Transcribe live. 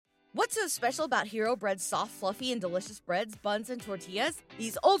What's so special about Hero Bread's soft, fluffy, and delicious breads, buns, and tortillas?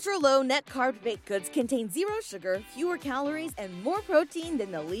 These ultra-low net-carb baked goods contain zero sugar, fewer calories, and more protein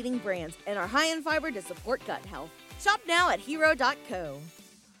than the leading brands, and are high in fiber to support gut health. Shop now at hero.co.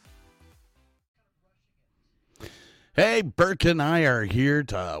 Hey, Burke and I are here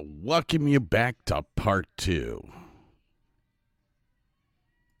to welcome you back to part 2.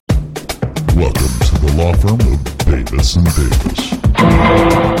 Welcome to the law firm of Davis and Davis.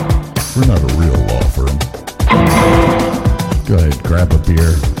 We're not a real law firm. Go ahead, grab a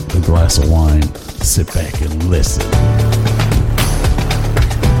beer, a glass of wine, sit back and listen.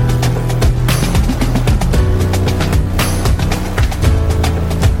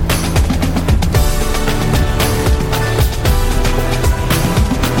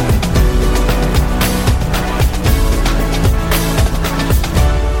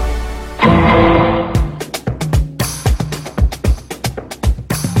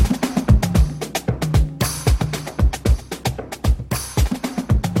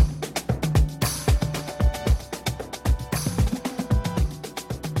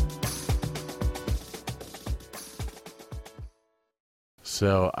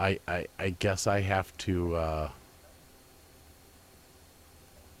 So I guess I have to,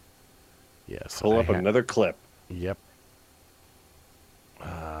 yes. Pull up another clip. Yep.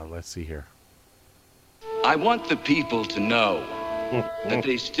 Let's see here. I want the people to know that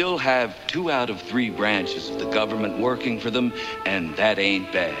they still have 2 out of 3 branches of the government working for them, and that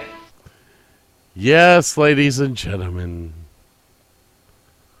ain't bad. Yes, ladies and gentlemen.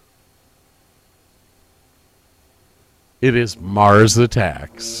 It is Mars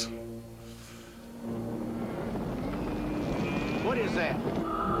Attacks. What is that?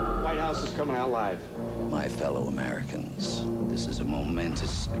 White House is coming out live. My fellow Americans, this is a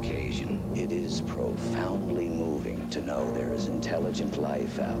momentous occasion. It is profoundly moving to know there is intelligent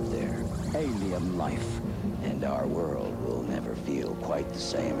life out there. Alien life. And our world will never feel quite the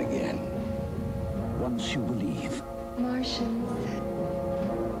same again. Once you believe. Martians,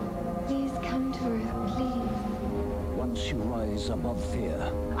 please come to Earth, please. Once you rise above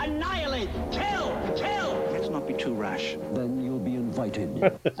fear. Annihilate! Kill! Kill! Let's not be too rash. Then you'll be invited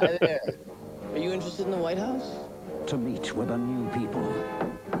Hi there. Are you interested in the White House? to meet with a new people.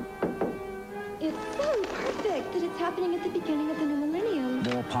 It's so perfect that it's happening at the beginning of the new millennium.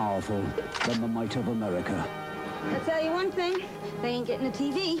 More powerful than the might of America. I'll tell you one thing, they ain't getting a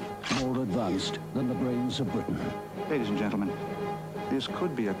TV. More advanced than the brains of Britain. Ladies and gentlemen, this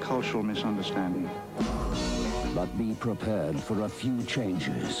could be a cultural misunderstanding. But be prepared for a few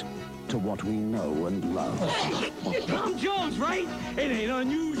changes to what we know and love. Tom Jones, right? It ain't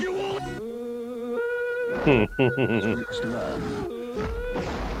unusual. Let's learn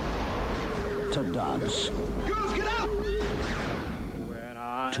to dance Girls, get out!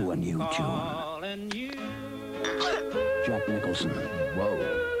 to a new tune. Jack Nicholson. Whoa.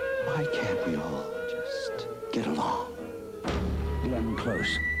 Why can't we all just get along? Glenn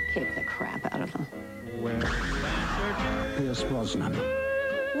Close. Kick the crap out of them. Pierce Brosnan.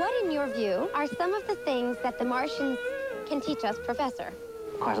 What, in your view, are some of the things that the Martians can teach us, Professor?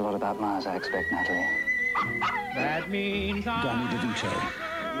 Quite a lot about Mars, I expect, Natalie. That means Danny DeVito.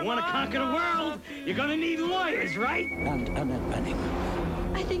 You want to conquer the world? You're gonna need lawyers, right? And Annette Bening.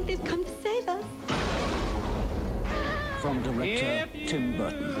 I think they've come to save us. From director Tim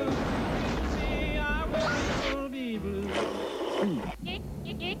Burton.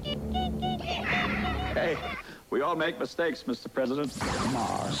 Hey, we all make mistakes, Mr. President.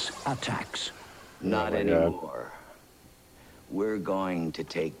 Mars Attacks. Not anymore. We're going to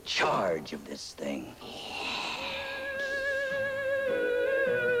take charge of this thing.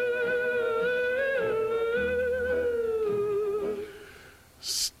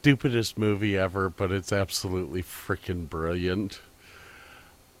 Stupidest movie ever, but it's absolutely freaking brilliant.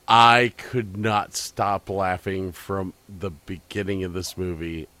 I could not stop laughing from the beginning of this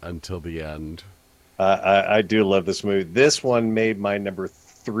movie until the end. I do love this movie. This one made my number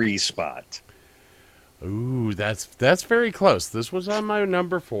 3 spot. Ooh, that's very close. This was on my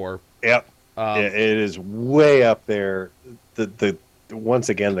number 4. Yep. It is way up there. The once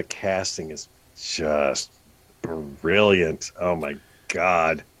again, the casting is just brilliant. Oh my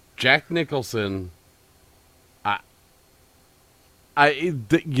God. Jack Nicholson.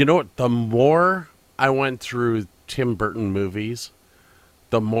 You know what? The more I went through Tim Burton movies,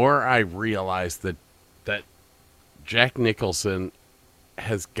 the more I realized that Jack Nicholson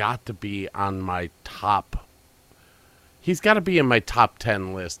has got to be on my top. He's got to be in my top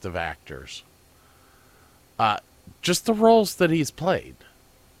 10 list of actors. Just the roles that he's played.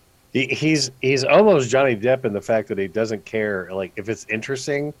 He's almost Johnny Depp in the fact that he doesn't care. Like, if it's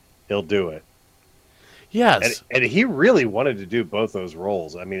interesting, he'll do it. Yes. And he really wanted to do both those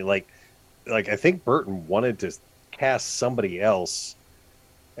roles. I mean, like I think Burton wanted to cast somebody else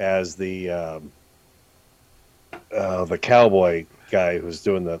as the cowboy guy who's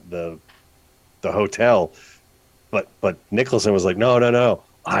doing the hotel, but Nicholson was like, no,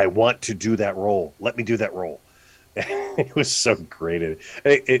 I want to do that role. Let me do that role. It was so great.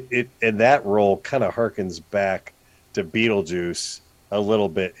 And that role kind of harkens back to Beetlejuice a little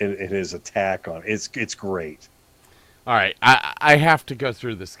bit in his attack on it's great. All right, I have to go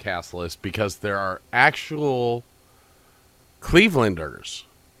through this cast list because there are actual Clevelanders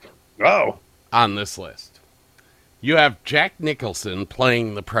on this list. You have Jack Nicholson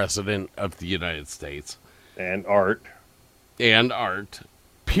playing the President of the United States. And Art.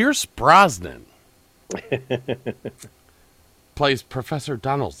 Pierce Brosnan plays Professor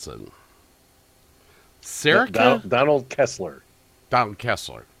Donaldson. Donald Kessler. Donald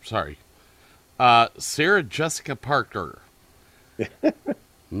Kessler, sorry. Sarah Jessica Parker.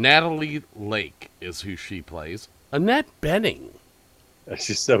 Natalie Lake is who she plays. Annette Bening.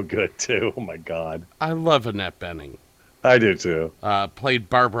 She's so good, too. Oh, my God. I love Annette Bening. I do, too. Played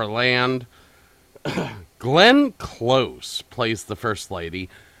Barbara Land. Glenn Close plays the First Lady.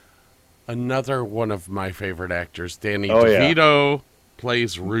 Another one of my favorite actors, Danny DeVito,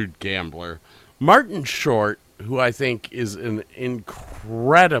 plays Rude Gambler. Martin Short, who I think is an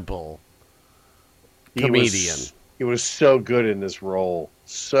incredible comedian. He was so good in this role.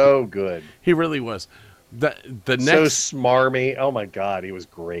 So good. He really was. The next, so smarmy. Oh, my God. He was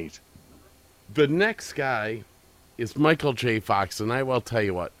great. The next guy is Michael J. Fox, and I will tell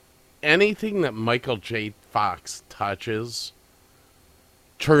you what. Anything that Michael J. Fox touches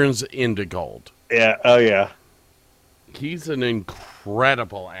turns into gold. Yeah. Oh, yeah. He's an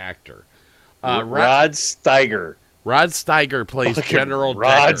incredible actor. Rod Steiger. Rod Steiger plays General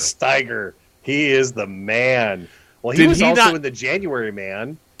Rod Decker. Steiger. He is the man. Well, he was also in the January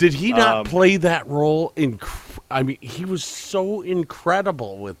Man. Did he not play that role? I mean, he was so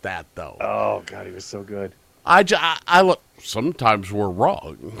incredible with that, though. Oh, God, he was so good. I look. Sometimes we're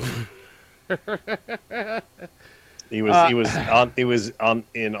wrong. He was on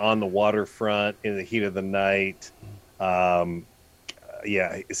the waterfront in the heat of the night.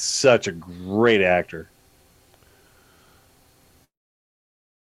 Yeah, he's such a great actor.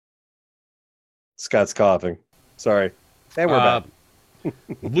 Scott's coughing. Sorry. And we're back.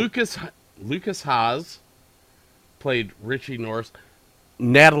 Lucas Haas played Richie Norris.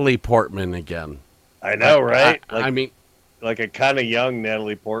 Natalie Portman again. I know, right? I mean, like a kind of young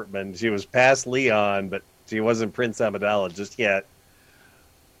Natalie Portman. She was past Leon, but she wasn't Prince Amidala just yet.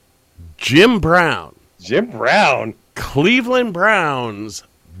 Jim Brown. Cleveland Browns.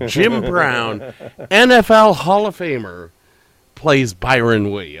 Jim Brown, NFL Hall of Famer, plays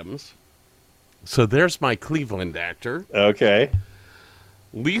Byron Williams. So there's my Cleveland actor. Okay.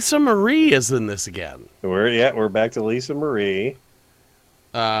 Lisa Marie is in this again. We're back to Lisa Marie.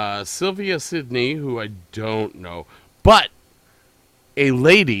 Sylvia Sidney, who I don't know, but a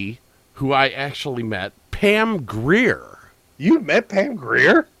lady who I actually met, Pam Grier. You met Pam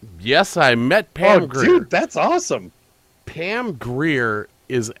Grier? Yes, I met Pam Grier. Dude, that's awesome. Pam Grier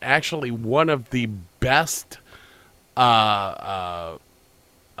is actually one of the best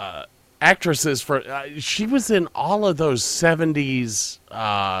actresses for. She was in all of those 70s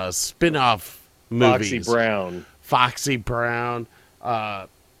spin-off movies. Foxy Brown.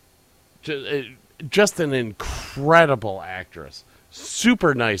 Just an incredible actress.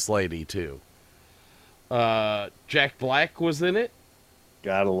 Super nice lady, too. Jack Black was in it.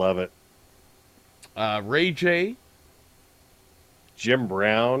 Gotta love it. Ray J. Jim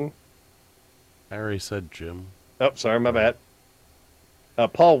Brown. I already said Jim. Oh, sorry, my bad.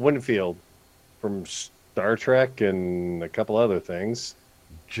 Paul Winfield from Star Trek and a couple other things.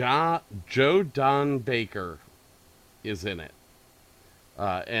 Joe Don Baker is in it.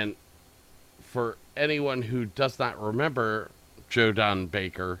 And for anyone who does not remember Joe Don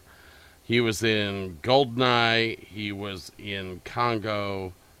Baker, he was in Goldeneye, he was in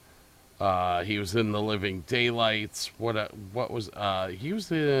Congo, he was in The Living Daylights. He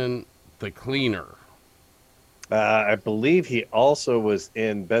was in The Cleaner. I believe he also was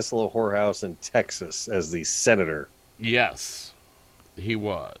in Best Little Whorehouse in Texas as the senator. Yes, he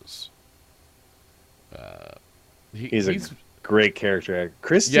was. He's a great character.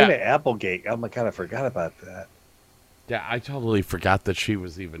 Christina Applegate. Oh my God, I forgot about that. Yeah, I totally forgot that she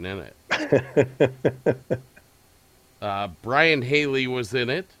was even in it. Brian Haley was in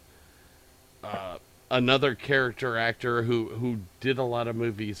it. Another character actor who did a lot of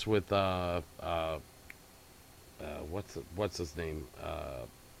movies with what's his name?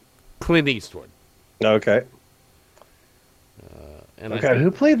 Clint Eastwood. Okay. And Okay.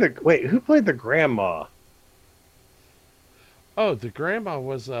 Who played the grandma? Oh, the grandma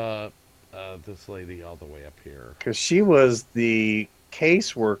was this lady all the way up here. Because she was the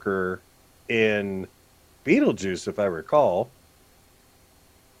caseworker in Beetlejuice, if I recall.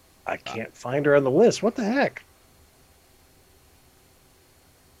 I can't find her on the list. What the heck?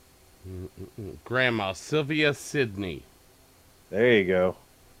 Grandma Sylvia Sidney. There you go.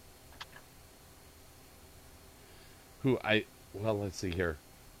 Let's see here.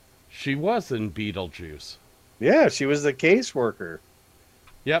 She was in Beetlejuice. Yeah, she was the caseworker.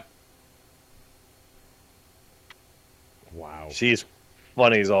 Yep. Wow. She's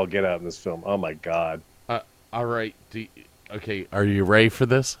funny as all get out in this film. Oh my god. All right. Okay, are you ready for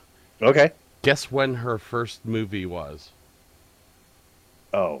this? Okay. Guess when her first movie was?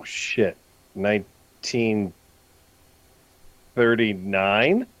 Oh shit.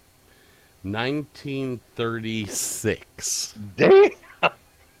 1939? 1936. Damn.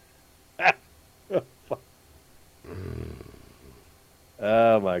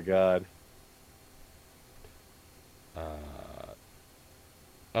 Oh my god.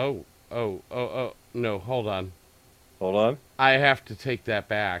 No, hold on. Hold on. I have to take that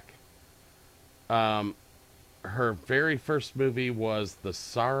back. Her very first movie was The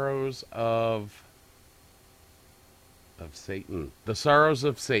Sorrows of Satan. The Sorrows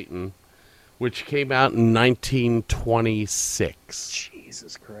of Satan, which came out in 1926.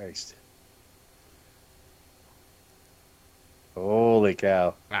 Jesus Christ. Holy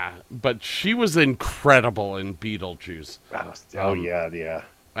cow. But she was incredible in Beetlejuice. Yeah.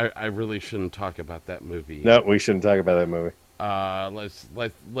 I really shouldn't talk about that movie. No, we shouldn't talk about that movie.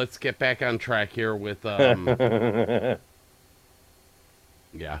 Let's get back on track here with yeah.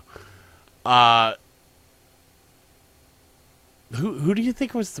 Who do you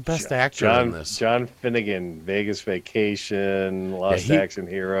think was the best actor in this? John Finnegan, Vegas Vacation, Lost Action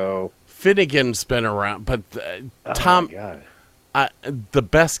Hero. Finnegan's been around, but Tom. My God. The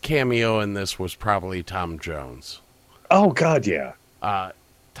best cameo in this was probably Tom Jones. Oh God, yeah.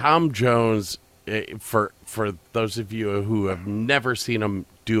 Tom Jones, for those of you who have never seen him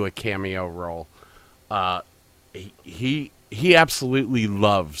do a cameo role, he absolutely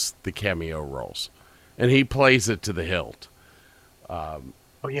loves the cameo roles, and he plays it to the hilt. Oh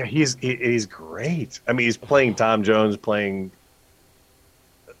yeah, he's great. I mean, he's playing Tom Jones, but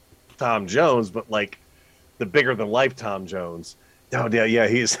like the bigger than life Tom Jones. Oh yeah,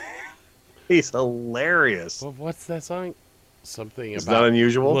 he's hilarious. Well, what's that song? Something it's about not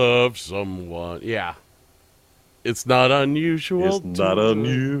unusual. Love someone. Yeah, it's not unusual. It's not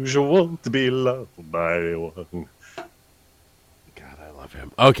unusual to be loved by one. God, I love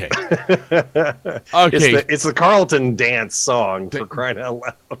him. Okay. It's the Carlton dance song, for crying out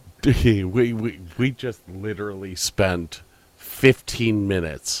loud. We just literally spent 15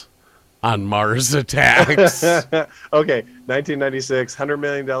 minutes on Mars Attacks. Okay, 1996, $100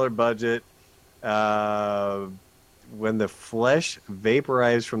 million budget. When the flesh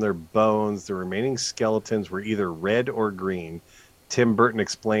vaporized from their bones, the remaining skeletons were either red or green. Tim Burton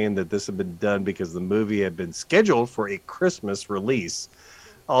explained that this had been done because the movie had been scheduled for a Christmas release.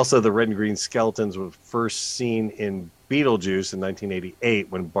 Also, the red and green skeletons were first seen in Beetlejuice in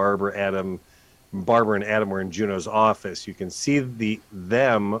 1988 when Barbara and Adam were in Juno's office. You can see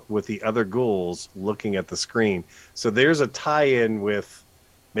them with the other ghouls looking at the screen. So there's a tie-in with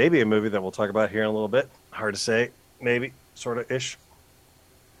maybe a movie that we'll talk about here in a little bit. Hard to say. Maybe, sort of ish.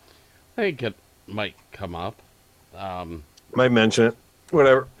 I think it might come up. Might mention it.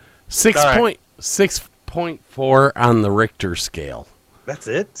 Whatever. 6.4 on the Richter scale. That's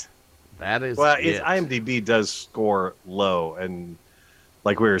it? That is it. IMDb does score low, and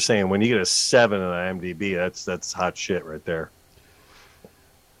like we were saying, when you get a 7 on IMDb, that's hot shit right there.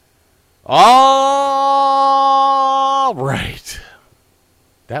 All right.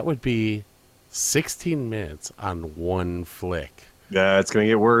 That would be 16 minutes on one flick. Yeah, it's going to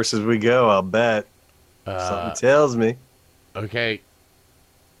get worse as we go, I'll bet. Something tells me. Okay.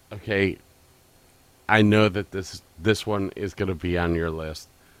 I know that this one is going to be on your list.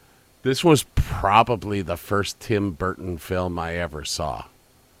 This was probably the first Tim Burton film I ever saw.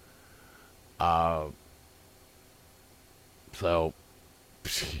 So,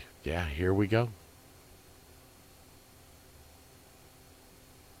 yeah, here we go.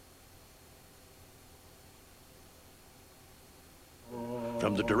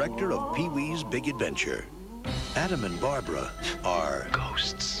 From the director of Pee-wee's Big Adventure, Adam and Barbara are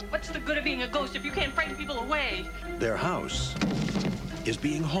ghosts. What's the good of being a ghost if you can't frighten people away? Their house is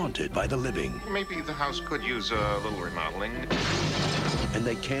being haunted by the living. Maybe the house could use a little remodeling. and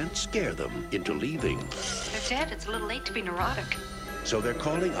they can't scare them into leaving. They're dead. It's a little late to be neurotic. So they're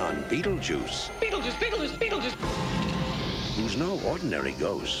calling on Beetlejuice, Beetlejuice, Beetlejuice, Beetlejuice. who's no ordinary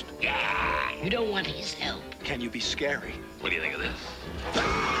ghost. You don't want his help. Can you be scary? What do you think of this?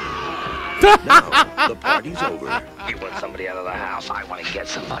 Now, the party's over. You want somebody out of the house? I want to get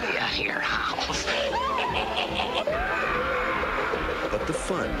somebody out of your house. But the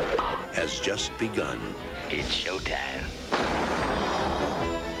fun has just begun. It's showtime.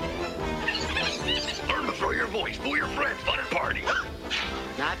 Learn to throw your voice, fool your friends, fun and party.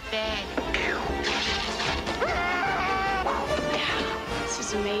 Not bad. This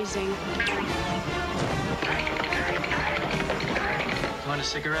is amazing. Want a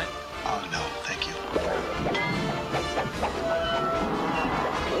cigarette? Oh, no, thank you.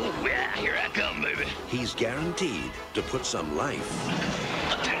 Oh, yeah, here I come, baby. He's guaranteed to put some life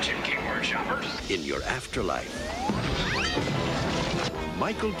Attention, keyboard shoppers. in your afterlife.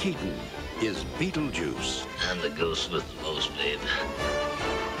 Michael Keaton is Beetlejuice. I'm the ghost with the most, babe.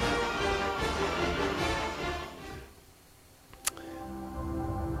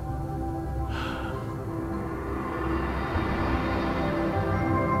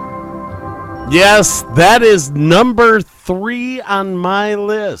 Yes, that is number 3 on my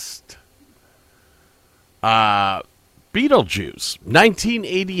list. Beetlejuice,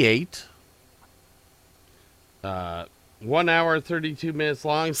 1988. 1 hour, 32 minutes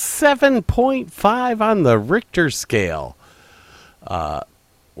long, 7.5 on the Richter scale,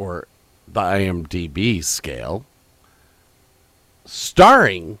 or the IMDb scale.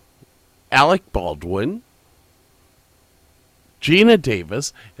 Starring Alec Baldwin, Gina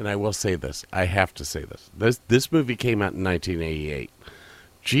Davis, and I will say this. I have to say this. This movie came out in 1988.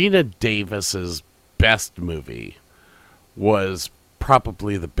 Gina Davis's best movie was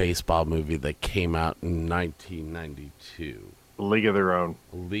probably the baseball movie that came out in 1992. League of Their Own.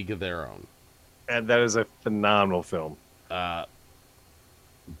 League of Their Own. And that is a phenomenal film. But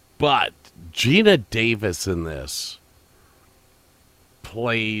Gina Davis in this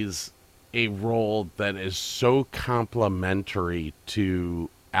plays a role that is so complementary to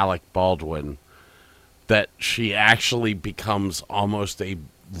Alec Baldwin that she actually becomes almost a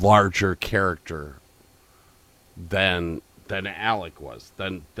larger character than Alec was,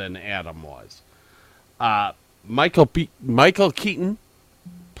 than Adam was. Michael Keaton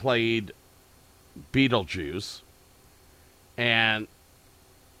played Beetlejuice, and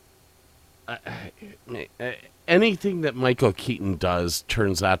anything that Michael Keaton does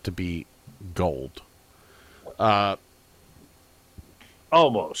turns out to be gold.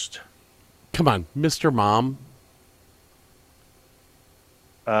 Almost. Come on, Mr. Mom.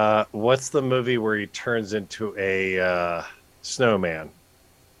 What's the movie where he turns into a snowman?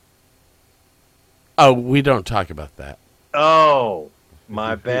 Oh, we don't talk about that. Oh,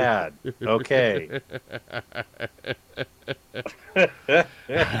 my bad. Okay.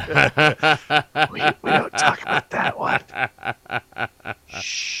 we don't talk about that one.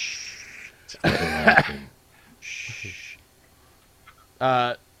 Shh.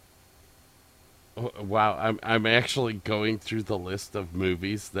 Wow, I'm actually going through the list of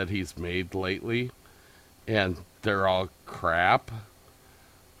movies that he's made lately, and they're all crap.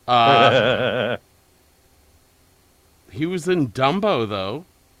 He was in Dumbo, though.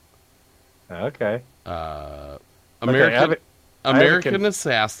 Okay. American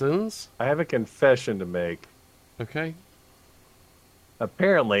Assassins. I have a confession to make. Okay.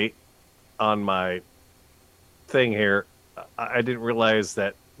 Apparently, on my thing here, I didn't realize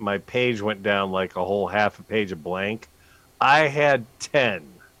that my page went down like a whole half a page of blank. I had 10.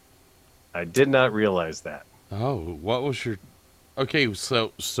 I did not realize that. Oh, what was your... Okay,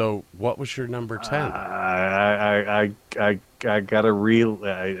 so what was your number 10? I got a real...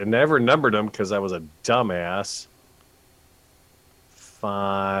 I never numbered them because I was a dumbass.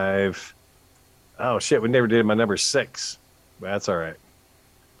 5... Oh, shit, we never did my number 6. That's all right.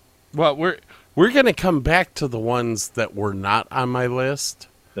 Well, we're going to come back to the ones that were not on my list.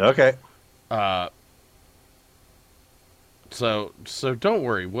 Okay. So don't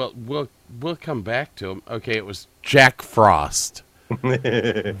worry. We'll come back to him. Okay, it was Jack Frost.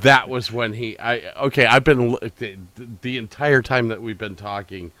 That was when I've been the entire time that we've been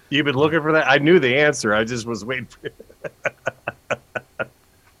talking. You've been looking for that? I knew the answer. I just was waiting for it.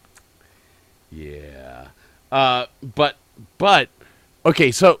 Yeah. But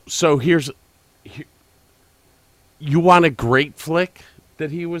okay, so here's you want a great flick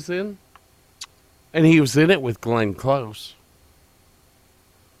that he was in? And he was in it with Glenn Close,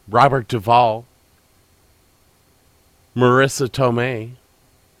 Robert Duvall, Marissa Tomei,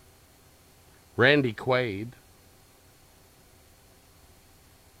 Randy Quaid,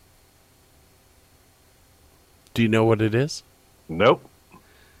 Do you know what it is? Nope.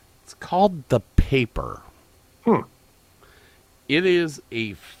 It's called The Paper. Hmm. It is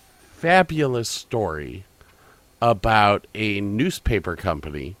a fabulous story about a newspaper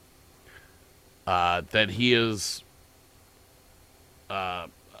company that he is a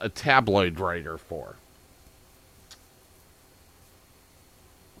tabloid writer for.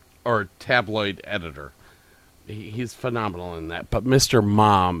 Or tabloid editor. He's phenomenal in that. But Mr.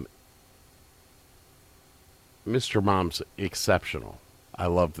 Mom's exceptional. I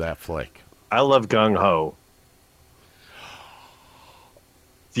love that flick. I love Gung Ho.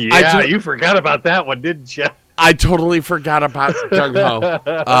 Yeah, you forgot about that one, didn't you? I totally forgot about Gung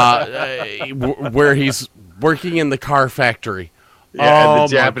Ho, where he's working in the car factory. Yeah, and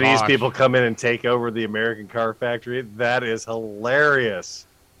the Japanese people come in and take over the American car factory. That is hilarious.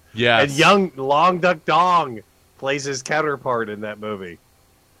 Yes. And young Long Duck Dong plays his counterpart in that movie.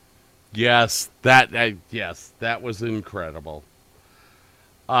 Yes, that was incredible.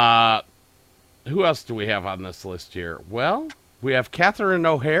 Who else do we have on this list here? Well, we have Catherine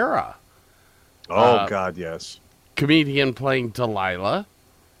O'Hara. Oh, God, yes. Comedian playing Delilah.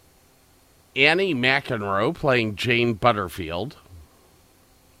 Annie McEnroe playing Jane Butterfield.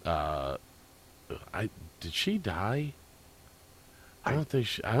 Did she die? I don't think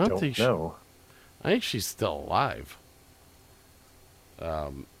she. I don't know. I think she's still alive.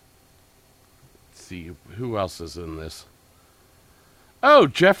 Let's see who else is in this. Oh,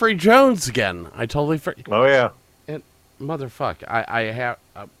 Jeffrey Jones again. I totally forgot. Oh yeah. And motherfuck, I have.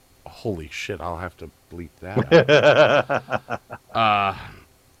 Holy shit! I'll have to bleep that out.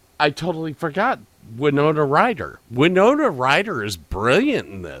 I totally forgot Winona Ryder. Winona Ryder is brilliant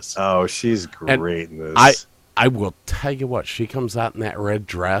in this. Oh, she's great in this. I will tell you what, she comes out in that red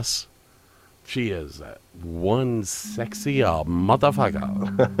dress. She is one sexy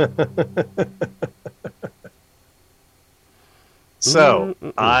motherfucker. So,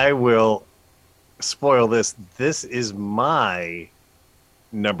 I will spoil this. This is my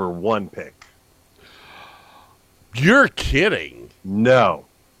number one pick. You're kidding. No.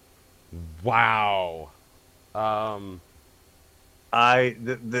 Wow.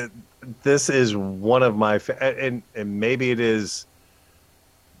 This is one of my and maybe it is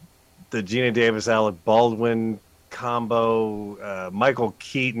the Gina Davis Alec Baldwin combo, Michael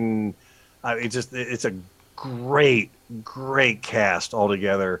Keaton. It's a great cast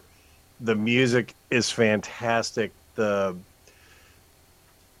altogether. The music is fantastic. This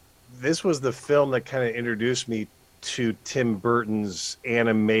was the film that kind of introduced me to Tim Burton's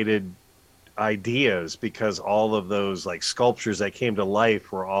animated ideas, because all of those like sculptures that came to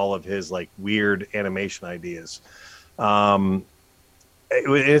life were all of his like weird animation ideas.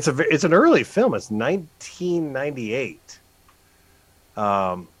 It's an early film. It's 1998.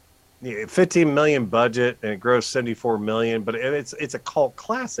 15 million budget, and it grossed 74 million, but it's a cult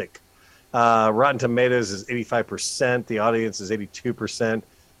classic. Rotten Tomatoes is 85%. The audience is 82%.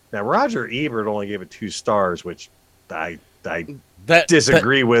 Now Roger Ebert only gave it 2 stars, which I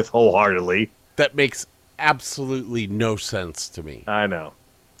disagree with wholeheartedly. That makes absolutely no sense to me. I know.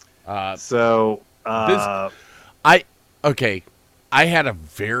 I had a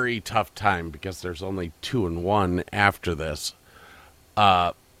very tough time because there's only 2 and 1 after this,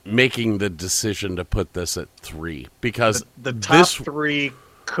 making the decision to put this at 3, because the top 3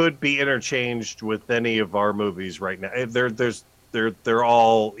 could be interchanged with any of our movies right now. They're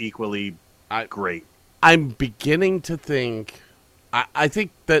all equally great. I'm beginning to think. I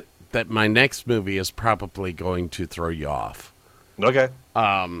think that my next movie is probably going to throw you off. Okay.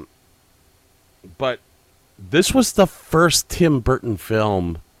 But this was the first Tim Burton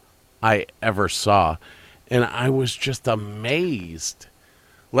film I ever saw, and I was just amazed.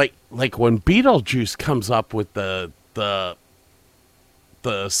 Like when Beetlejuice comes up with the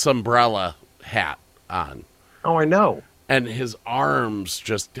sombrella hat on. Oh, I know. And his arms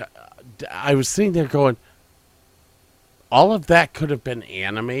just... I was sitting there going, all of that could have been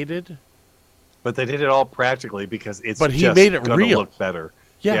animated. But they did it all practically because it's he made it real. Look better.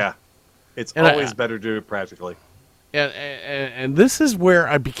 Yeah. It's always better to do it practically. And this is where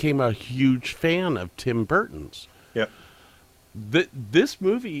I became a huge fan of Tim Burton's. Yep. This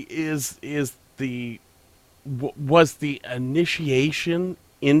movie was the initiation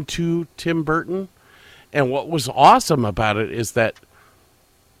into Tim Burton. And what was awesome about it is that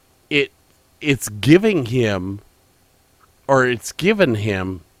it's given him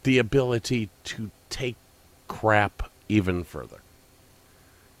the ability to take crap even further.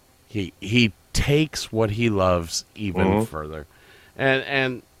 He takes what he loves even further,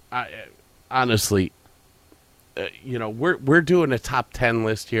 and I, honestly, we're doing a top 10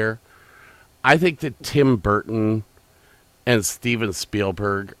 list here. I think that Tim Burton and Steven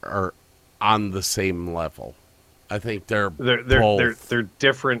Spielberg are on the same level. I think they're both. They're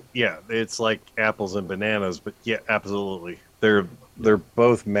different. Yeah, it's like apples and bananas, but yeah, absolutely. They're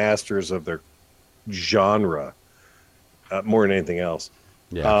both masters of their genre more than anything else.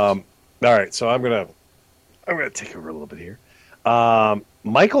 Yeah. All right, so I'm gonna take over a little bit here.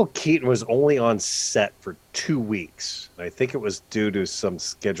 Michael Keaton was only on set for 2 weeks. I think it was due to some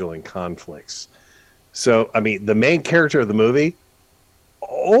scheduling conflicts. So, I mean, the main character of the movie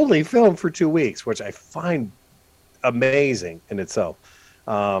only filmed for 2 weeks, which I find amazing in itself.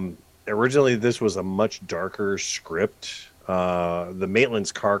 Originally, this was a much darker script. The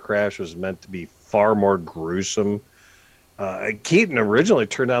Maitland's car crash was meant to be far more gruesome. Keaton originally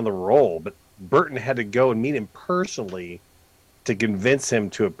turned down the role, but Burton had to go and meet him personally to convince him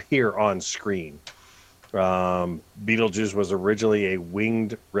to appear on screen. Beetlejuice was originally a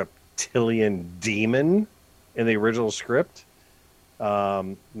winged reptilian demon in the original script.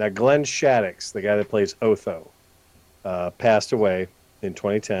 Now, Glenn Shaddix, the guy that plays Otho, passed away in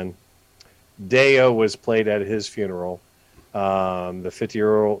 2010. Deo was played at his funeral. The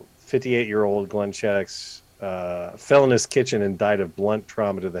 58-year-old Glenn Shaddix fell in his kitchen and died of blunt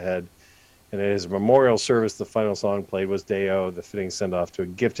trauma to the head. And at his memorial service, the final song played was Deo, the fitting send-off to a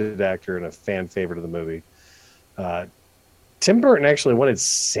gifted actor and a fan favorite of the movie. Tim Burton actually wanted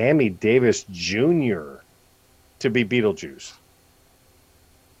Sammy Davis Jr. to be Beetlejuice.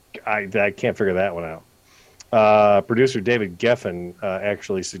 I can't figure that one out. Producer David Geffen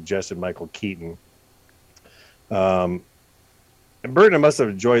actually suggested Michael Keaton. And Burton must have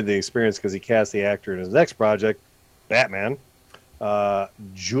enjoyed the experience because he cast the actor in his next project, Batman.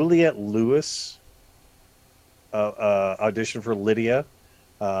 Juliette Lewis auditioned for Lydia.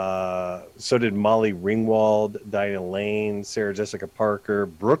 So did Molly Ringwald, Diana Lane, Sarah Jessica Parker,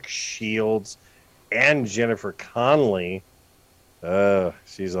 Brooke Shields, and Jennifer Connelly.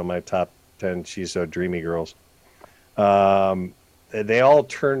 She's on my top 10 She's So Dreamy girls. They all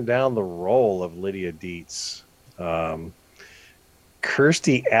turned down the role of Lydia Dietz.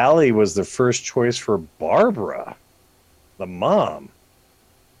 Kirstie Alley was the first choice for Barbara, the mom.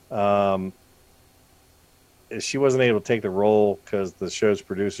 She wasn't able to take the role because the show's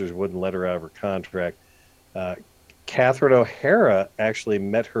producers wouldn't let her out of her contract. Catherine O'Hara actually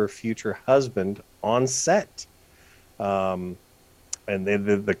met her future husband on set. And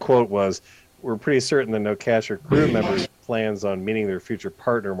the quote was, "We're pretty certain that no cast or crew members plans on meeting their future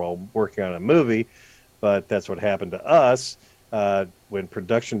partner while working on a movie, but that's what happened to us." When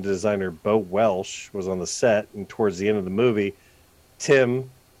production designer Bo Welsh was on the set, and towards the end of the movie, Tim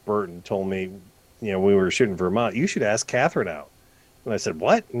Burton told me, we were shooting Vermont, "You should ask Catherine out." And I said,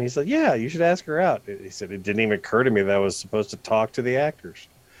 "What?" And he said, "Yeah, you should ask her out." He said, "It didn't even occur to me that I was supposed to talk to the actors."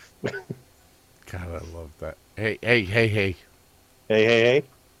 God, I love that. Hey.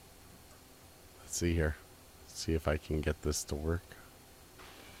 Let's see here. Let's see if I can get this to work.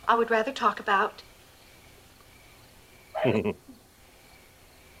 I would rather talk about...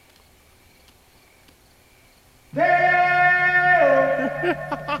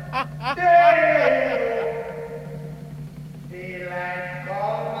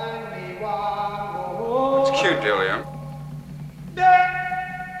 It's cute, Dilliam.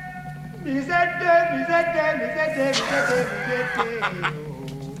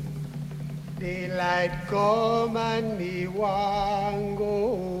 Daylight come and me want go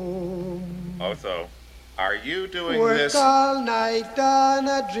home. Otho, are you doing Work this? all night and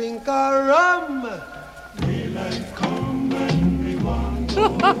a drink a rum. Daylight come and me want go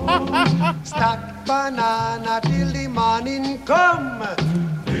home. Stack banana till the morning come.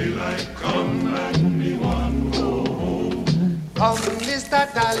 Daylight come and me want go home. Come, Mr.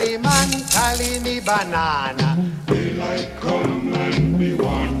 Tallyman, tally me banana. Daylight come and me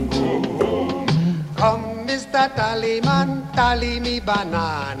want go home. Come, Mr. Tallyman, tally me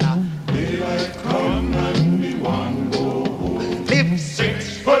banana. Daylight come and me want go home. Live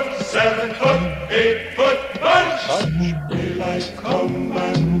 6 foot, 7 foot, 8 foot bunch. Daylight come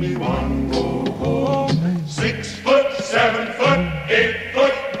and me want go home. 6 foot, 7 foot, 8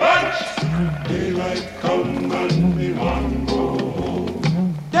 foot bunch. Daylight come and me want go home.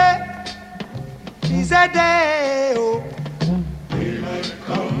 Day is a day, oh. Daylight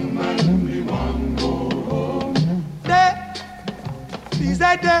come and me want go home. Day is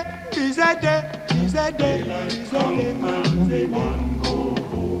a day, is a day, is a day. Daylight come and me want go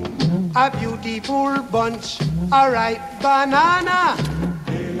home. A beautiful bunch, a ripe banana.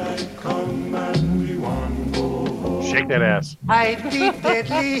 Daylight come and we want go home. Shake that ass. I'd be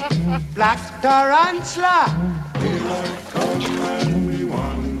deadly black tarantula. Daylight come and we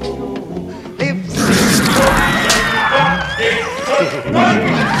want go home.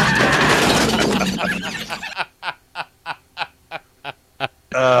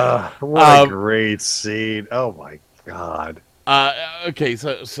 What a great scene. Oh my God. Okay,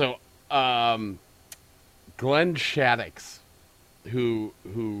 so Glenn Shaddix, who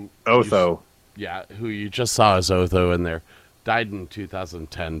Otho. who you just saw as Otho in there, died in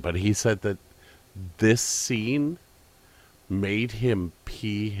 2010, but he said that this scene made him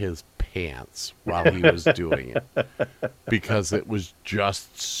pee his pants while he was doing it because it was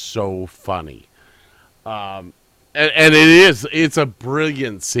just so funny. And it's a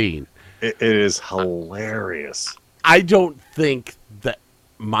brilliant scene. It is hilarious. I don't think that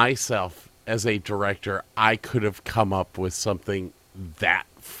myself as a director, I could have come up with something that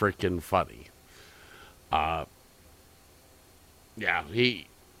freaking funny.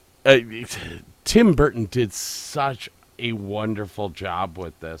 Tim Burton did such a wonderful job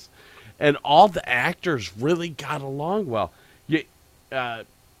with this, and all the actors really got along well.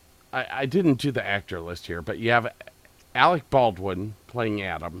 I didn't do the actor list here, but you have Alec Baldwin playing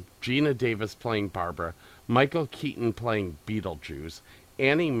Adam, Gina Davis playing Barbara, Michael Keaton playing Beetlejuice,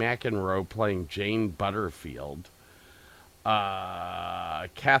 Annie McEnroe playing Jane Butterfield,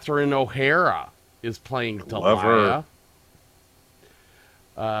 Catherine O'Hara is playing Delia,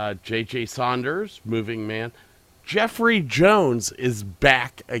 J.J. Saunders, Moving Man. Jeffrey Jones is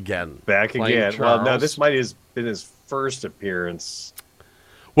back again. Well, no, this might have been his first appearance.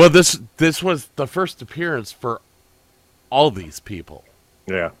 Well, this was the first appearance for all these people.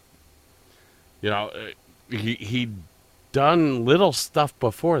 Yeah. You know, he'd done little stuff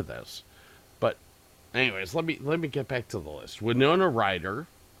before this. But anyways, let me get back to the list. Winona Ryder,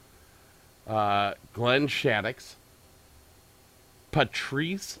 Glenn Shaddix,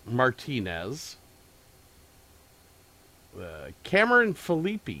 Patrice Martinez, Cameron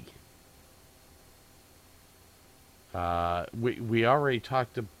Felipe. We already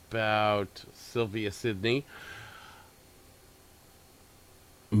talked about Sylvia Sidney.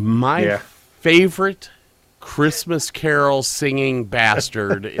 My favorite Christmas Carol singing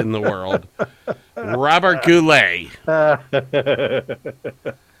bastard in the world, Robert Goulet.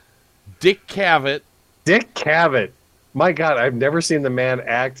 Dick Cavett. Dick Cavett. My God, I've never seen the man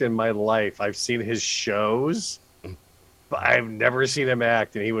act in my life. I've seen his shows, but I've never seen him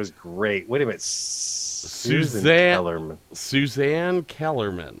act, and he was great. Wait a minute. Kellerman. Suzanne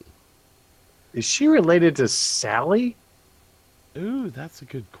Kellerman. Is she related to Sally? Ooh, that's a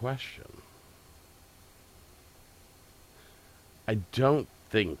good question. I don't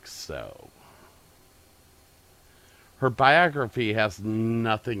think so. Her biography has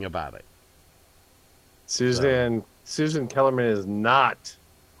nothing about it. Susan Kellerman is not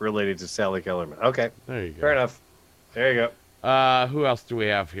related to Sally Kellerman. Okay. There you go. Fair enough. There you go. Who else do we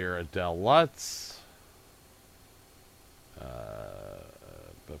have here? Adele Lutz.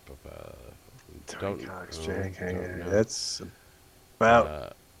 Tony Cox, Jack. That's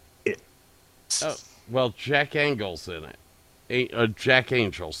about it. Oh, well, Jack Angel's in it. Jack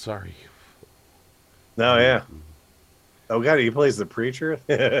Angel, sorry. No, yeah. Oh God, he plays the preacher.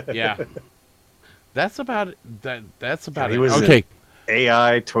 Yeah. That's about it. That's about he it. Was okay.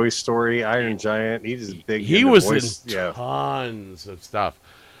 AI, Toy Story, Iron Giant. He was in tons of stuff.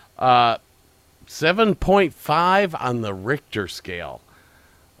 7.5 on the Richter scale.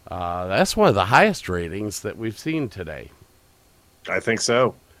 That's one of the highest ratings that we've seen today. I think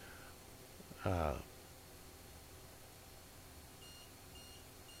so.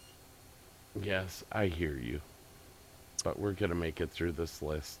 Yes, I hear you. But we're going to make it through this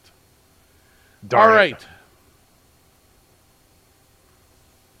list. Darn All right.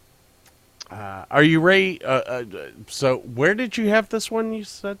 Are you ready? So where did you have this one, you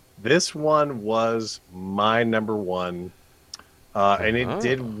said? This one was my number one. And it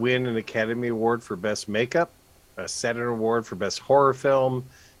did win an Academy Award for Best Makeup, a Saturn Award for Best Horror Film,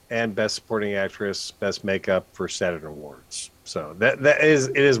 and Best Supporting Actress, Best Makeup for Saturn Awards. So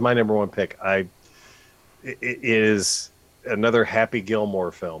it is my number one pick. It is another Happy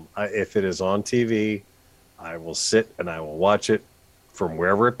Gilmore film. If it is on TV, I will sit and I will watch it from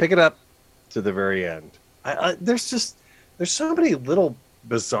wherever I pick it up to the very end. There's so many little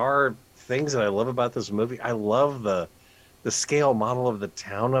bizarre things that I love about this movie. I love the scale model of the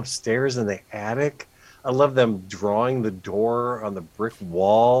town upstairs in the attic. I love them drawing the door on the brick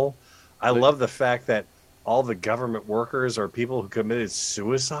wall. I love the fact that all the government workers are people who committed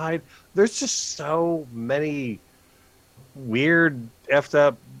suicide. There's just so many weird, effed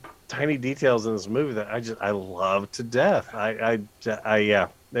up, tiny details in this movie that I love to death. Yeah,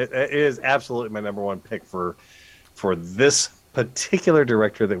 it is absolutely my number one pick for this particular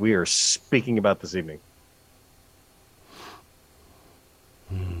director that we are speaking about this evening.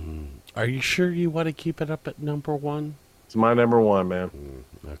 Are you sure you want to keep it up at number one? It's my number one, man.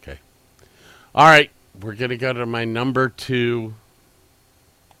 Okay. All right, we're going to go to my number 2.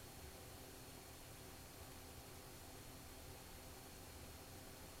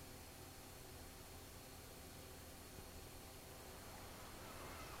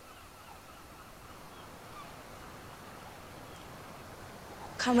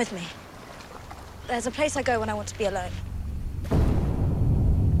 Come with me. There's a place I go when I want to be alone.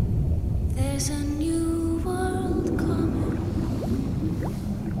 There's a new world coming,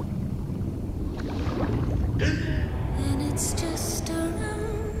 and it's just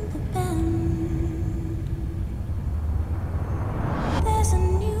around the bend. There's a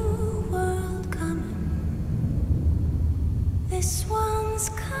new world coming. This one's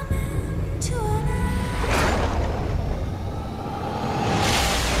coming to an end.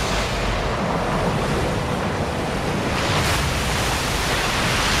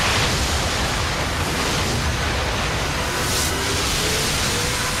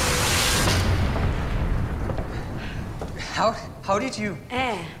 How did you...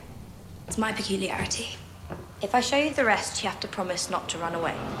 Air. It's my peculiarity. If I show you the rest, you have to promise not to run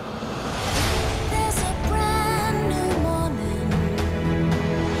away. There's a brand new morning,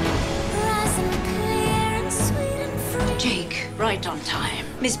 rising clear and sweet and free. Jake, right on time.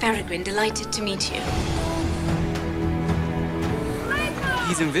 Miss Peregrine, delighted to meet you.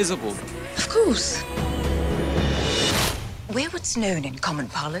 He's invisible. Of course. We're what's known in common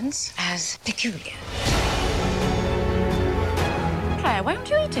parlance as peculiar. Claire, why aren't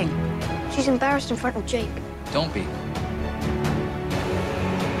you eating? She's embarrassed in front of Jake. Don't be.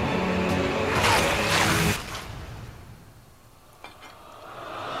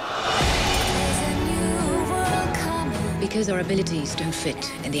 Because our abilities don't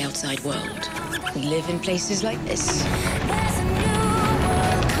fit in the outside world, we live in places like this,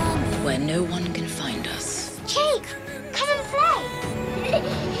 where no one can find us. Jake, come and play.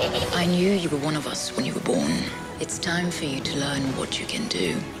 I knew you were one of us when you were born. It's time for you to learn what you can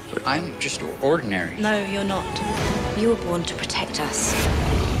do. But I'm just ordinary. No, you're not. You were born to protect us.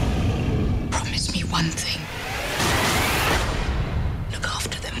 Promise me one thing. Look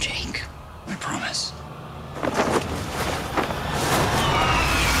after them, Jake. I promise.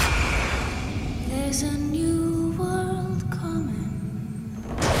 There's a new world coming.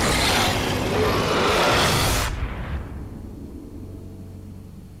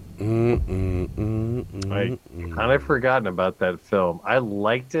 I kind of forgotten about that film. I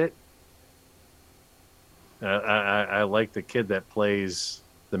liked it. I like the kid that plays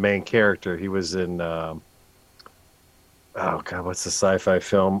the main character. He was in oh god, what's the sci-fi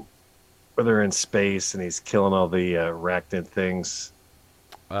film where they're in space and he's killing all the arachnid things?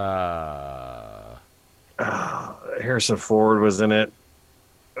 Harrison Ford was in it.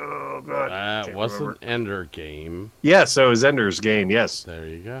 Oh god, that wasn't Ender Game. Yes, so it was Ender's Game. Yes, there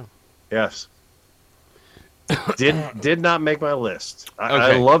you go. Yes. Did not make my list. I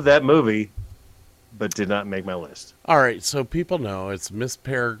Okay. love that movie, but did not make my list. All right, so people know it's Miss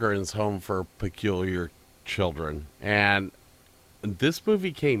Peregrine's Home for Peculiar Children, and this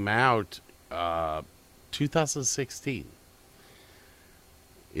movie came out 2016.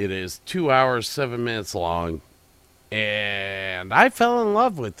 It is 2 hours, 7 minutes long, and I fell in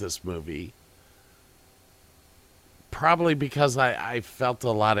love with this movie. Probably because I felt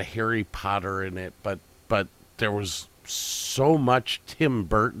a lot of Harry Potter in it, but there was so much Tim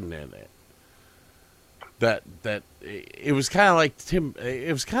Burton in it that it was kind of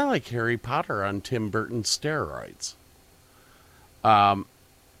like Harry Potter on Tim Burton steroids.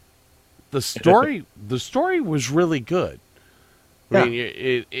 The story was really good. I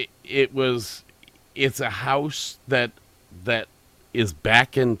mean, it's a house that is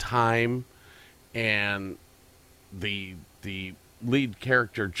back in time, and the lead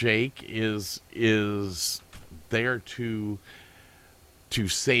character Jake is there to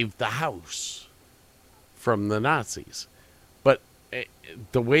save the house from the Nazis. But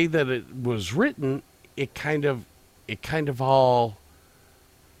the way that it was written, it kind of all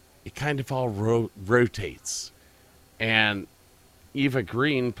rotates. And Eva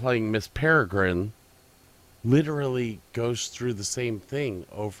Green playing Miss Peregrine literally goes through the same thing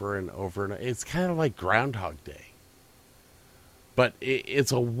over and over, and it's kind of like Groundhog Day. But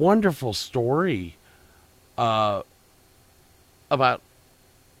it's a wonderful story about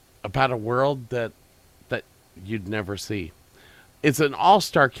a world that you'd never see. It's an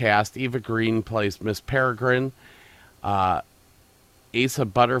all-star cast. Eva Green plays Miss Peregrine. Asa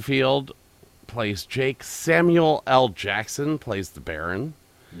Butterfield plays Jake. Samuel L. Jackson plays the Baron.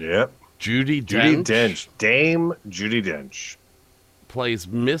 Yep. Judy Dench. Dame Judy Dench plays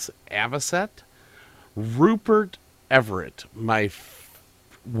Miss Avocet. Rupert Everett,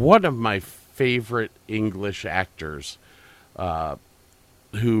 one of my favorite English actors,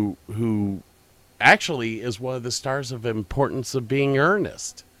 who actually is one of the stars of Importance of Being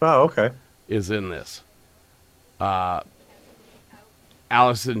Earnest. Oh, okay. Is in this.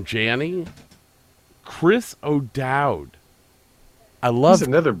 Allison Janney, Chris O'Dowd. He's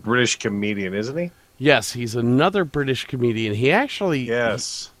another British comedian, isn't he? Yes, he's another British comedian. He actually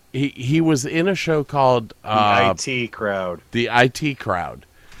he was in a show called The IT Crowd. The IT Crowd.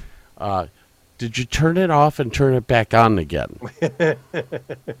 Did you turn it off and turn it back on again?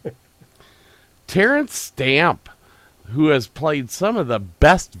 Terrence Stamp, who has played some of the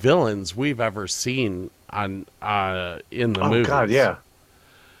best villains we've ever seen in the movies. Oh God, yeah.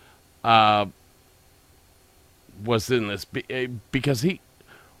 Was in this because he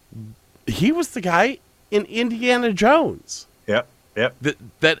was the guy in Indiana Jones. Yep.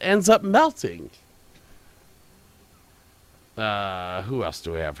 That ends up melting. Who else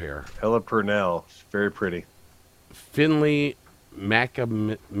do we have here? Ella Purnell, very pretty. Finley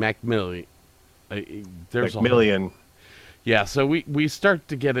Macmillan. There's Macmillan. Yeah, so we start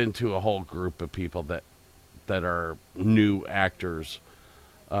to get into a whole group of people that are new actors,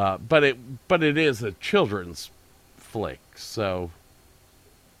 but it is a children's flick, so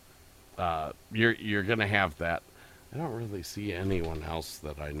you're gonna have that. I don't really see anyone else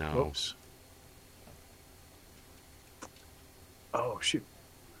that I know. Oops. Oh shoot.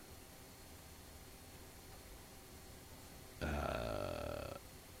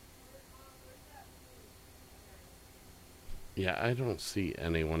 Yeah, I don't see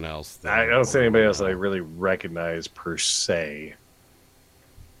anyone else. I don't see anybody else that I really recognize per se.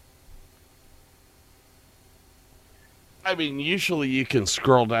 I mean, usually you can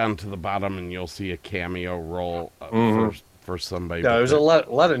scroll down to the bottom and you'll see a cameo role for somebody. No, there's a lot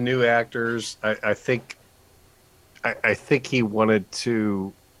of new actors. I think he wanted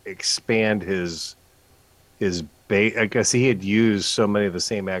to expand his base. I guess he had used so many of the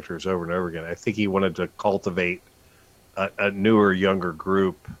same actors over and over again. I think he wanted to cultivate a newer, younger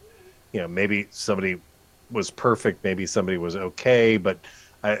group. You know, maybe somebody was perfect, maybe somebody was okay, but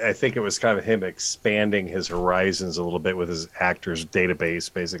I think it was kind of him expanding his horizons a little bit with his actors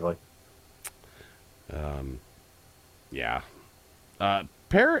database, basically. Yeah.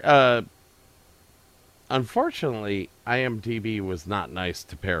 Unfortunately, IMDb was not nice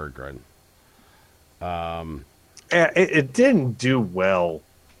to Peregrine. It didn't do well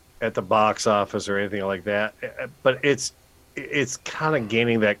at the box office or anything like that, but it's kind of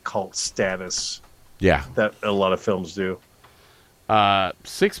gaining that cult status. Yeah, that a lot of films do.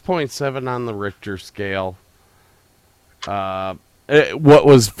 6.7 on the Richter scale. What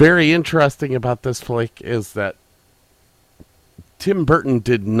was very interesting about this flick is that Tim Burton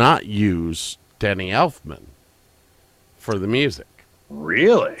did not use Danny Elfman for the music.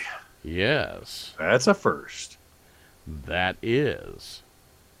 Really? Yes. That's a first. That is.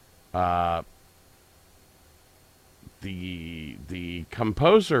 The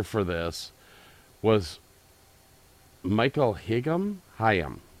composer for this was Michael Higham,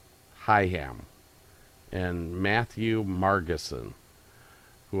 and Matthew Margeson,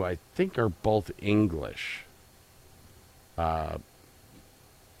 who I think are both English.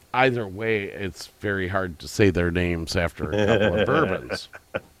 Either way, it's very hard to say their names after a couple of bourbons.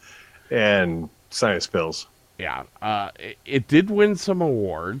 And science pills. Yeah. It did win some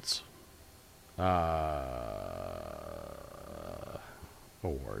awards. Awards.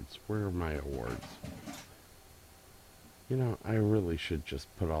 Where are my awards? You know, I really should just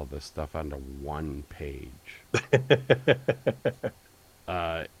put all this stuff onto one page.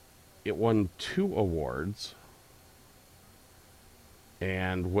 It won 2 awards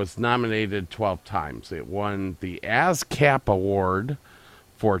and was nominated 12 times. It won the ASCAP Award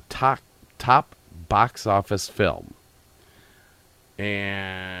for top box office film.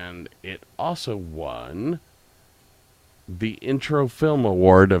 And it also won the Intro Film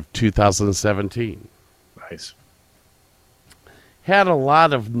Award of 2017. Nice. Had a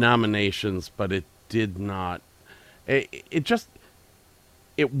lot of nominations, but it did not. It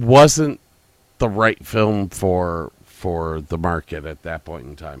wasn't the right film for the market at that point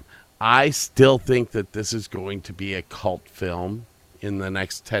in time. I still think that this is going to be a cult film in the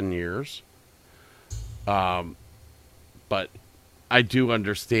next 10 years. But I do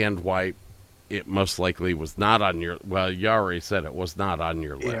understand why it most likely was not on your... Well, you already said it was not on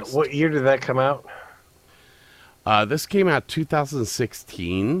your list. What year did that come out? This came out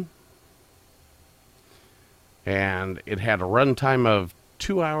 2016. And it had a runtime of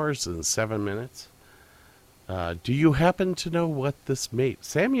 2 hours and 7 minutes. Do you happen to know what this made?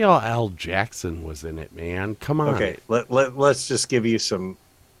 Samuel L. Jackson was in it, man. Come on. Okay, let's just give you some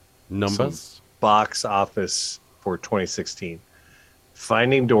Numbers? Box office for 2016.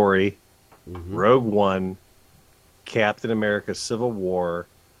 Finding Dory, Rogue One, Captain America Civil War,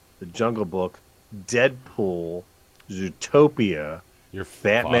 The Jungle Book, Deadpool, Zootopia,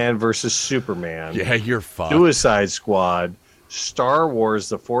 Batman versus Superman. Yeah, you're fucked. Suicide Squad, Star Wars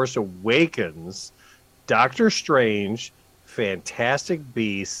The Force Awakens, Doctor Strange, Fantastic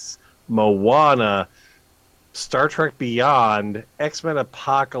Beasts, Moana, Star Trek Beyond, X-Men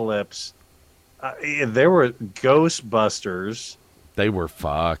Apocalypse. There were Ghostbusters. They were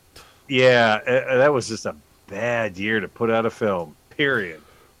fucked. Yeah, that was just a bad year to put out a film. Period.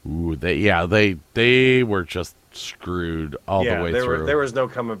 Ooh, they were just screwed all the way through. There was no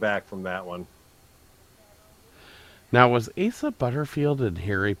coming back from that one. Now, was Asa Butterfield in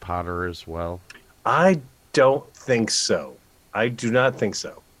Harry Potter as well? I don't think so. I do not think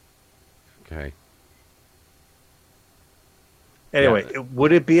so. Okay. Anyway,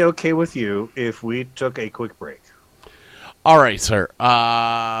 would it be okay with you if we took a quick break? All right, sir.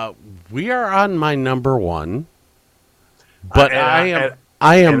 We are on my number one, but I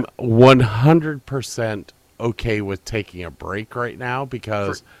am 100% okay with taking a break right now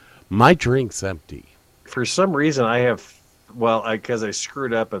because my drink's empty. For some reason, I have, because I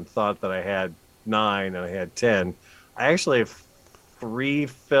screwed up and thought that I had 9 and I had 10. I actually have 3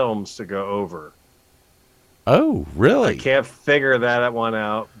 films to go over. Oh, really? I can't figure that one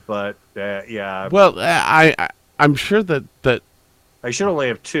out, but yeah. Well, I'm sure that I should only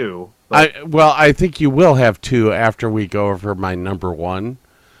have 2. I think you will have 2 after we go over my number one,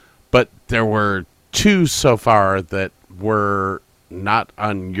 but there were 2 so far that were not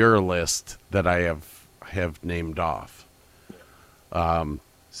on your list that I have named off.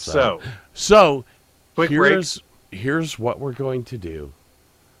 So quick here's what we're going to do.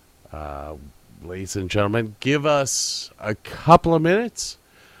 Ladies and gentlemen, give us a couple of minutes.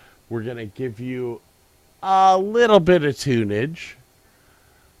 We're going to give you a little bit of tunage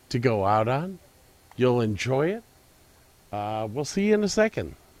to go out on. You'll enjoy it. We'll see you in a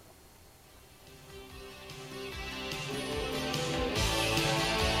second.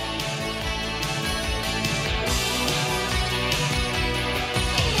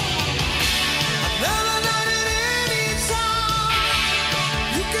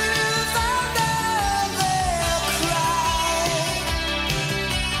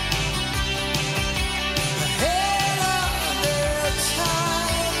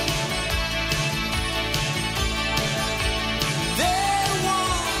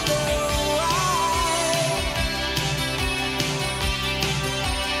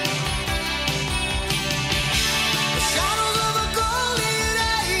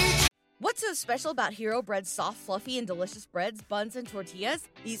 What's so special about Hero Bread's soft, fluffy, and delicious breads, buns, and tortillas?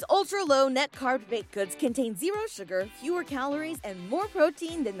 These ultra-low net-carb baked goods contain 0 sugar, fewer calories, and more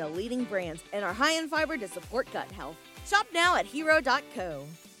protein than the leading brands, and are high in fiber to support gut health. Shop now at hero.co.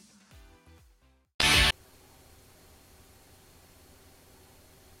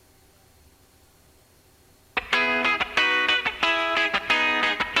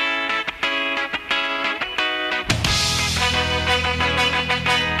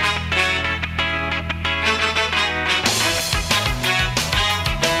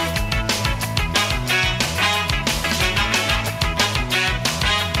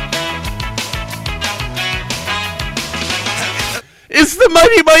 It's the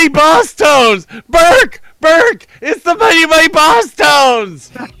Mighty Mighty Boss Tones! Burke! It's the Mighty Mighty Boss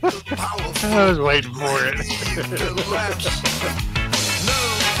Tones! I was waiting for it.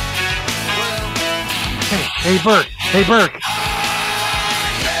 Hey, Burke!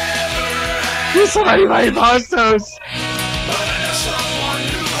 It's the Mighty Mighty Boss Tones!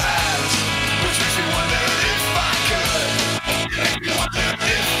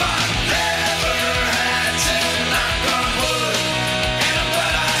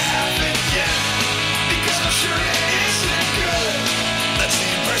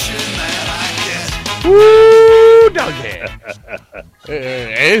 Woo, Dougie!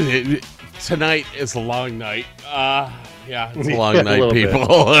 Tonight is a long night. Yeah, it's a long night, people.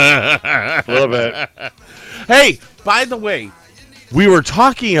 A little bit. Hey, by the way, we were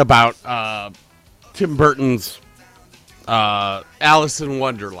talking about Tim Burton's Alice in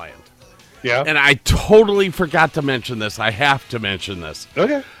Wonderland. Yeah. And I totally forgot to mention this. I have to mention this.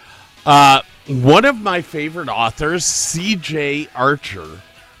 Okay. One of my favorite authors, C.J. Archer,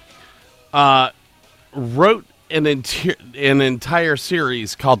 wrote an entire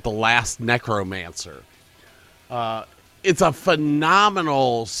series called The Last Necromancer. It's a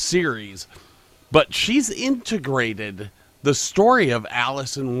phenomenal series, but she's integrated the story of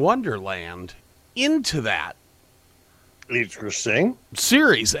Alice in Wonderland into that. Interesting.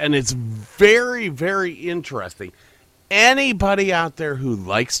 Series, and it's very, very interesting. Anybody out there who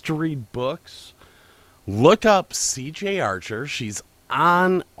likes to read books, look up C.J. Archer. She's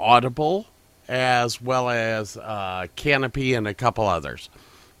on Audible as well as Canopy and a couple others.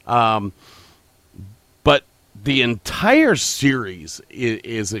 But the entire series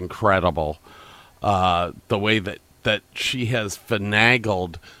is incredible. The way that she has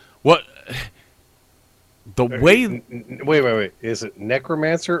finagled what the way. Wait. Is it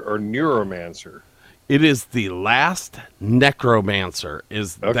necromancer or neuromancer? It is the last necromancer.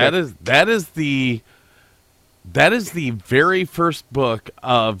 Okay. That is the very first book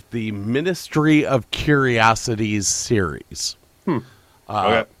of the Ministry of Curiosities series.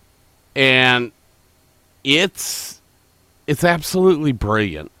 Okay. And it's absolutely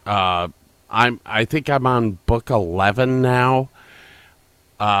brilliant. I think I'm on book 11 now.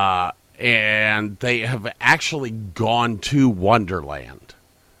 And they have actually gone to Wonderland.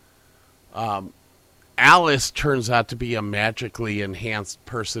 Alice turns out to be a magically enhanced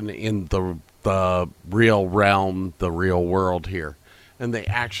person in the real realm, the real world here. And they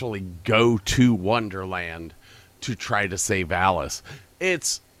actually go to Wonderland to try to save Alice.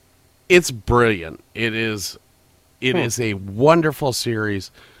 It's brilliant. It is a wonderful series.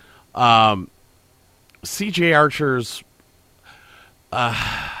 C.J. Archer's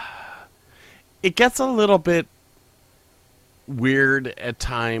it gets a little bit weird at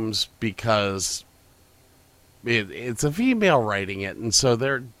times because it's a female writing it, and so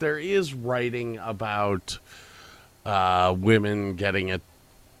there is writing about women getting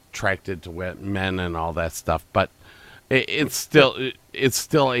attracted to men and all that stuff, but it's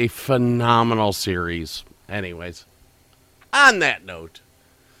still a phenomenal series. Anyways, on that note,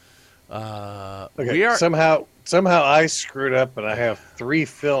 Okay. Somehow I screwed up, and I have 3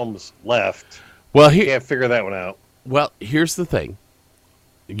 films left. Well, I can't figure that one out. Well, here's the thing: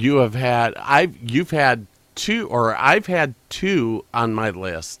 I've had 2, or I've had 2 on my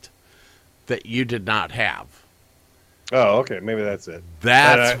list that you did not have. Oh, okay. Maybe that's it.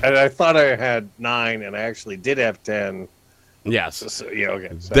 And I thought I had 9, and I actually did have 10. Yes. So, yeah.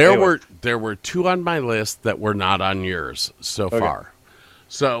 Okay. So there were 2 on my list that were not on yours so far.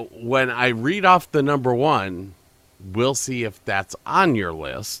 So when I read off the number 1, we'll see if that's on your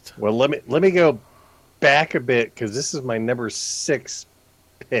list. Well, let me go back a bit, because this is my number 6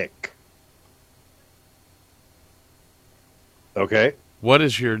 pick. Okay. What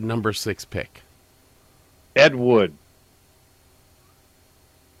is your number 6 pick? Ed Wood.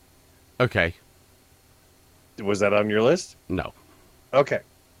 Okay. Was that on your list? No. Okay.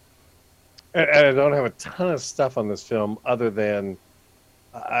 And I don't have a ton of stuff on this film other than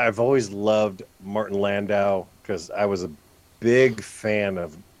I've always loved Martin Landau because I was a big fan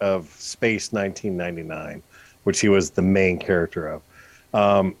of Space 1999, which he was the main character of.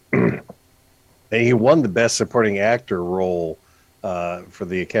 And he won the Best Supporting Actor role for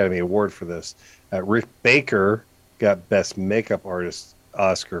the Academy Award for this. Rick Baker got Best Makeup Artist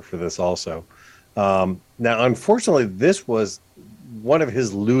Oscar for this also. Now, unfortunately, this was one of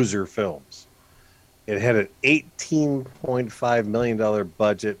his loser films. It had an $18.5 million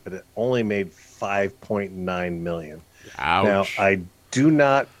budget, but it only made $5.9 million. Ouch. Now, I do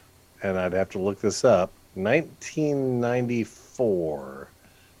not, and I'd have to look this up, 1994.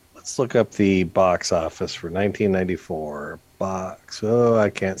 Let's look up the box office for 1994.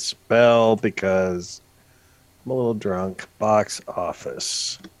 I can't spell because I'm a little drunk. Box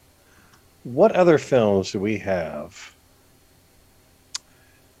office. What other films do we have?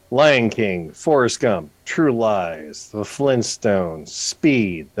 Lion King, Forrest Gump, True Lies, The Flintstones,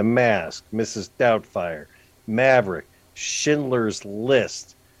 Speed, The Mask, Mrs. Doubtfire, Maverick, Schindler's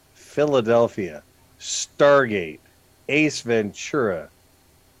List, Philadelphia, Stargate, Ace Ventura,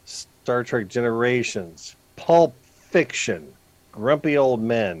 Star Trek Generations, Pulp Fiction, Grumpy Old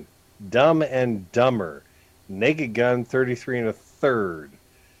Men, Dumb and Dumber, Naked Gun 33 1/3,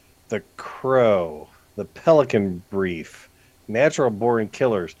 The Crow, The Pelican Brief, Natural Born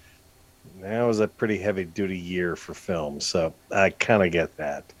Killers. That was a pretty heavy-duty year for films, so I kind of get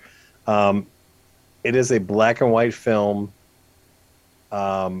that. It is a black and white film.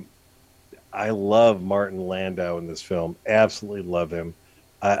 I love Martin Landau in this film. Absolutely love him.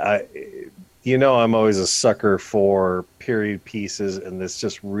 I'm always a sucker for period pieces, and this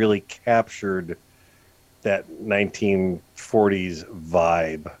just really captured that 1940s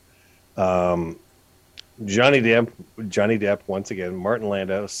vibe. Johnny Depp once again, Martin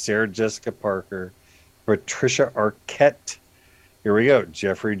Landau, Sarah Jessica Parker, Patricia Arquette. Here we go.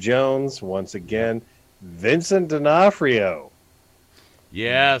 Jeffrey Jones once again, Vincent D'Onofrio.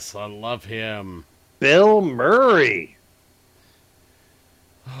 Yes, I love him. Bill Murray.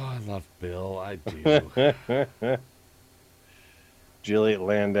 Oh, I love Bill. I do. Juliet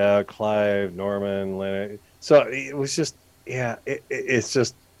Landau, Clive, Norman, Leonard. So it was just, yeah, it's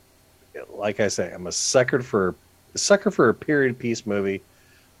just, like I say, I'm a sucker for a period piece movie.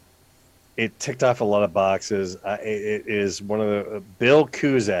 It ticked off a lot of boxes. It is one of the Bill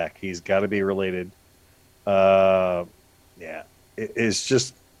Cusack. He's got to be related. Yeah, it's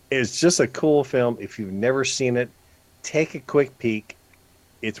just a cool film. If you've never seen it, take a quick peek.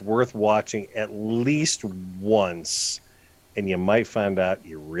 It's worth watching at least once, and you might find out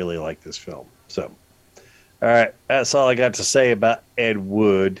you really like this film. So, all right, that's all I got to say about Ed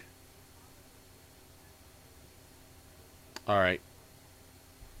Wood. All right.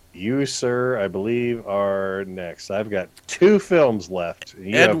 You, sir, I believe, are next. I've got 2 films left.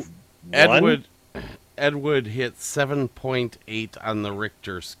 You have one? Ed Wood hit 7.8 on the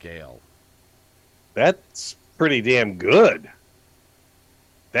Richter scale. That's pretty damn good.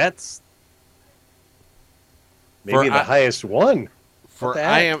 That's maybe the highest one. For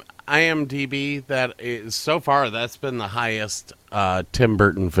IMDb, that is, so far, that's been the highest Tim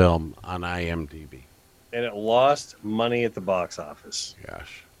Burton film on IMDb. And it lost money at the box office.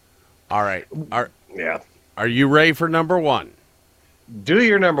 Gosh. All right. Yeah. Are you ready for number 1? Do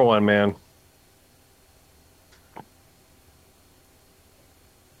your number 1, man.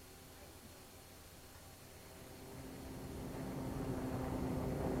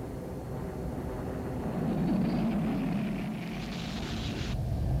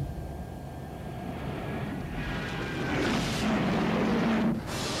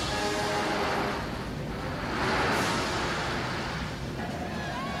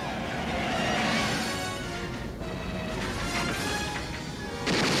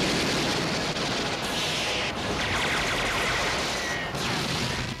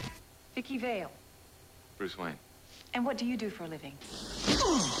 Vicky Vale. Bruce Wayne. And what do you do for a living?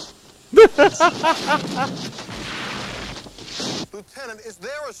 Lieutenant, is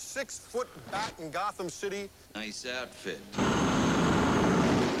there a 6-foot bat in Gotham City? Nice outfit.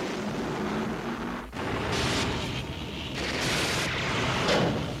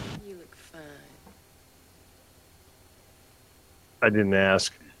 You look fine. I didn't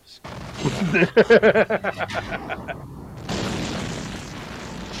ask.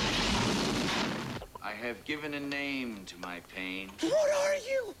 I have given a name to my pain. What are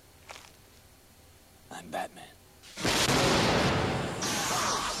you? I'm Batman.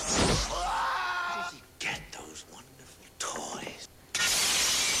 Where did he get those wonderful toys?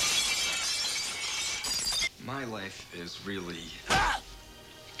 My life is really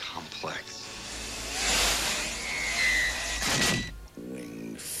complex.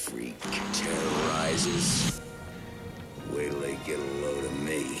 Winged freak terrorizes. Wait till they get a load of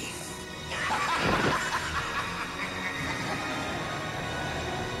me.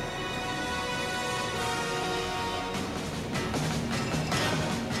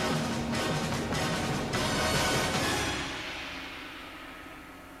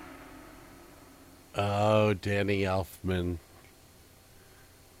 Oh, Danny Elfman.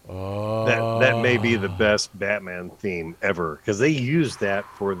 Oh, That may be the best Batman theme ever, because they used that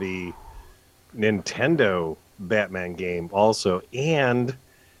for the Nintendo Batman game also, and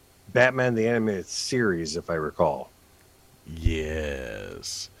Batman the Animated Series, if I recall.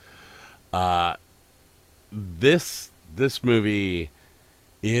 Yes. This movie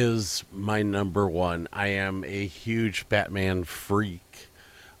is my number 1. I am a huge Batman freak.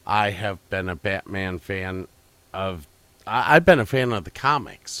 I have been a Batman fan of... I've been a fan of the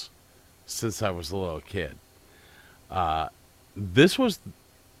comics since I was a little kid. This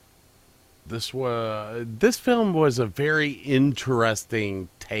film was a very interesting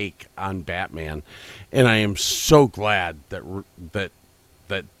take on Batman, and I am so glad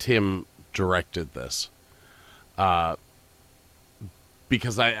that Tim directed this.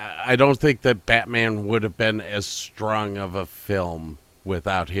 Because I don't think that Batman would have been as strong of a film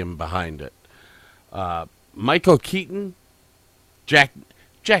without him behind it. Michael Keaton, Jack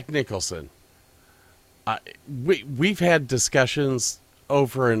Nicholson. We've had discussions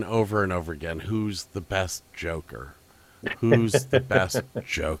over and over and over again. Who's the best Joker? Who's the best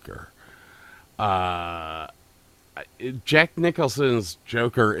Joker? Jack Nicholson's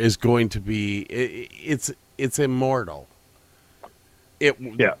Joker is going to be it's immortal.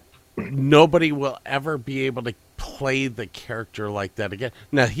 Nobody will ever be able to play the character like that again.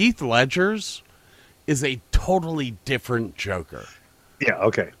 Now, Heath Ledger's is a totally different Joker. Yeah,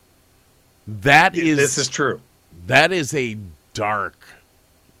 okay. This is true. That is a dark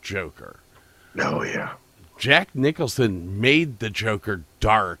Joker. Oh, yeah. Jack Nicholson made the Joker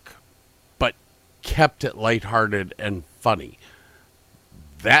dark, but kept it lighthearted and funny.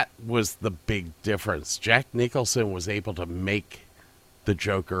 that was the big difference. Jack Nicholson was able to make the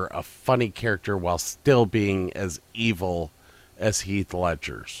Joker a funny character while still being as evil as Heath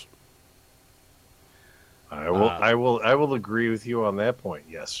Ledger's. I will agree with you on that point.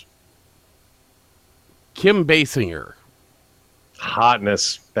 Yes. Kim Basinger,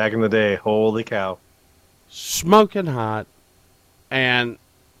 Hotness back in the day. Holy cow. smoking hot, and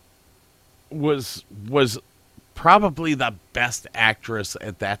was probably the best actress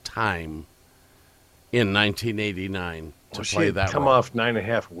at that time in 1989 to She play had that come role. off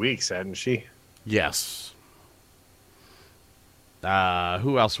 9.5 weeks, hadn't she? Yes.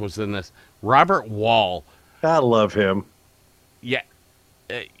 Who else was in this? Robert Wall. I love him. Yeah,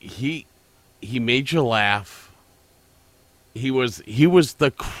 he made you laugh. He was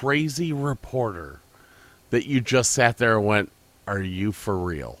the crazy reporter that you just sat there and went, "Are you for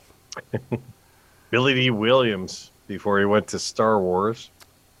real?" Billy D. Williams before he went to Star Wars.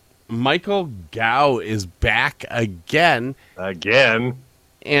 Michael Gow is back again.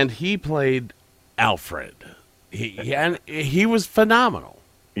 And he played Alfred. He was phenomenal.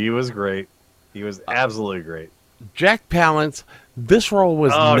 He was great. He was absolutely great. Jack Palance, this role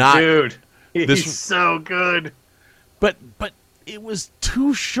was not... dude. He's so good. But it was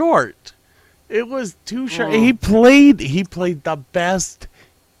too short. It was too short. Oh. He played the best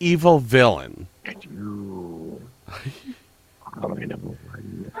evil villain. Jerry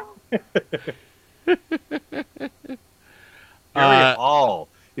Hall.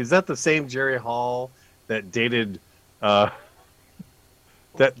 Is that the same Jerry Hall that dated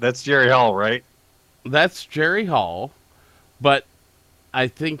that's Jerry Hall, right? That's Jerry Hall, but I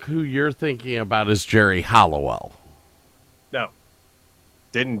think who you're thinking about is Jerry Halliwell. No.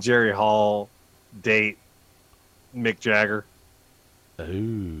 Didn't Jerry Hall date Mick Jagger?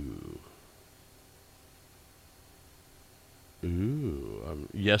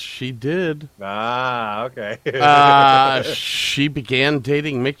 Yes, she did. Okay. She began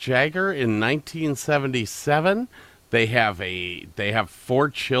dating Mick Jagger in 1977. They have 4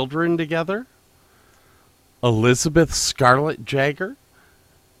 children together. Elizabeth Scarlett Jagger,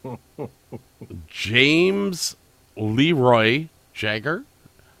 James Leroy Jagger,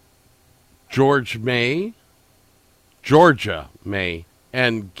 Georgia May,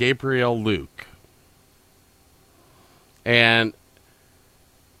 and Gabriel Luke. And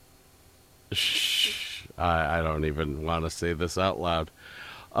I don't even want to say this out loud.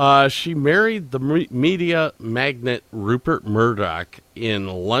 She married the media magnate Rupert Murdoch in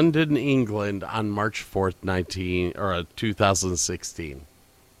London, England on March 4th, 2016.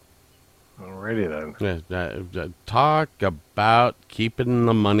 Alrighty then. Talk about keeping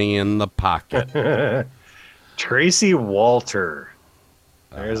the money in the pocket. Tracy Walter.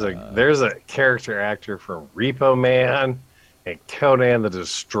 There's a character actor from Repo Man and Conan the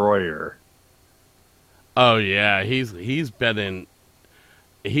Destroyer. Oh yeah, he was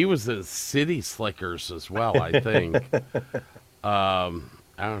in City Slickers as well, I think. I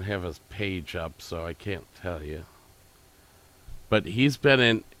don't have his page up, so I can't tell you. But he's been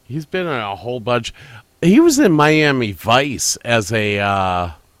in a whole bunch. He was in Miami Vice as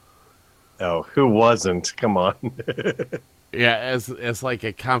a who wasn't? Come on. Yeah, as like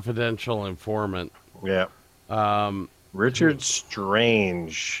a confidential informant. Yeah. Richard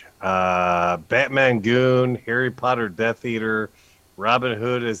Strange, Batman Goon, Harry Potter Death Eater, Robin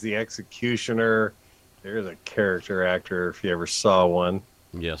Hood as the Executioner. There's a character actor if you ever saw one.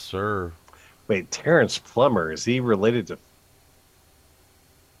 Yes, sir. Wait, Terrence Plummer, is he related to...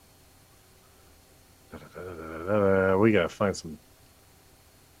 We gotta find some...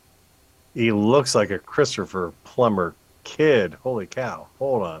 He looks like a Christopher Plummer kid. Holy cow.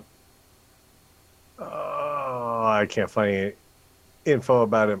 Hold on. Oh, I can't find any info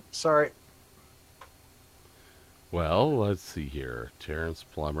about him. Sorry. Well, let's see here. Terrence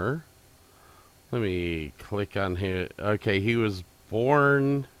Plummer. Let me click on him. Okay, he was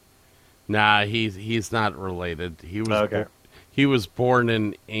born... Nah, he's not related. He was born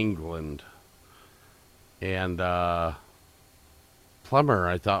in England. And Plummer,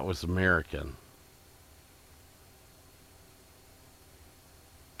 I thought, was American.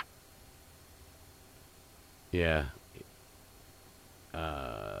 Yeah.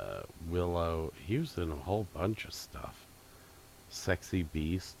 Willow. He was in a whole bunch of stuff. Sexy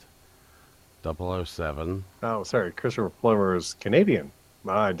Beast. 007. Oh, sorry. Christopher Plummer is Canadian.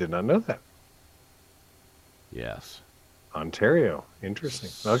 I did not know that. Yes. Ontario.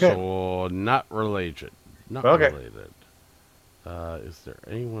 Interesting. Okay. So, not related. Not Okay. related. Is there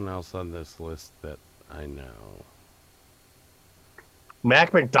anyone else on this list that I know?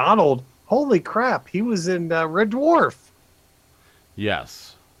 Mac McDonald. Holy crap. He was in Red Dwarf.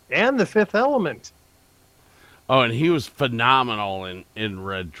 Yes. And The Fifth Element. Oh, and he was phenomenal in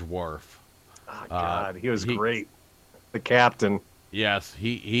Red Dwarf. Oh, God, he was great. The captain. Yes,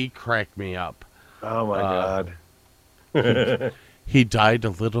 he cracked me up. Oh, my God. He died a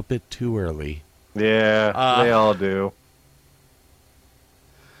little bit too early. Yeah, they all do.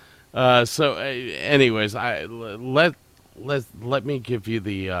 So, anyways, let me give you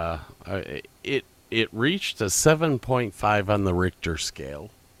the it reached a 7.5 on the Richter scale.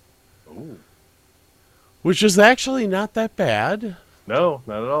 Ooh. Which is actually not that bad. No,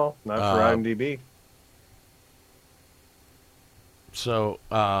 not at all. Not for IMDb. So,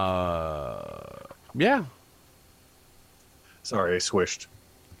 yeah. Sorry, I swished.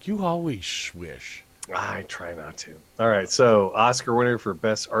 You always swish. I try not to. All right, so Oscar winner for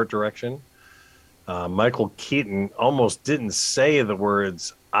Best Art Direction. Michael Keaton almost didn't say the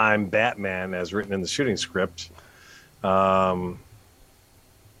words, "I'm Batman," as written in the shooting script. There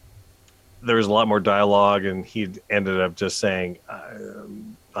was a lot more dialogue, and he ended up just saying,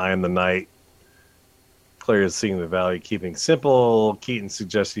 "I am the Knight." Claire is seeing the value, keeping simple. Keaton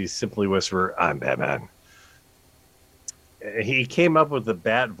suggests he simply whisper, "I'm Batman." He came up with the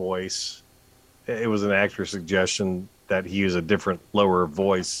Bat voice. It was an actor suggestion that he use a different, lower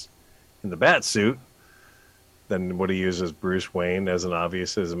voice in the Bat suit than what he used as Bruce Wayne. As an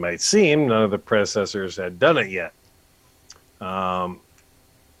obvious as it might seem, none of the predecessors had done it yet.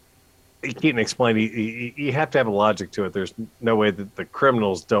 Keaton explained you have to have a logic to it. There's no way that the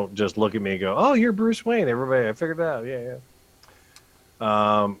criminals don't just look at me and go, "Oh, you're Bruce Wayne." Everybody, I figured it out. Yeah.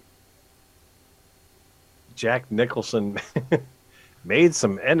 Jack Nicholson made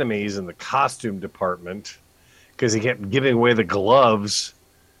some enemies in the costume department because he kept giving away the gloves.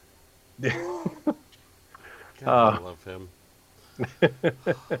 God, I love him.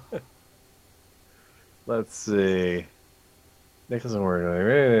 Let's see. Nicholson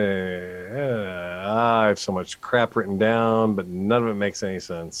I have so much crap written down, but none of it makes any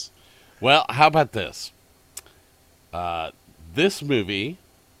sense. Well, how about this? This movie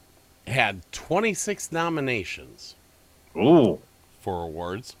had 26 nominations. Ooh. For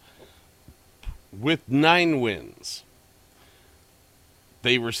awards, with 9 wins.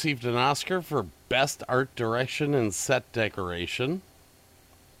 They received an Oscar for Best Art Direction and Set Decoration.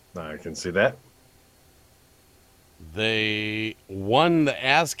 I can see that. They won the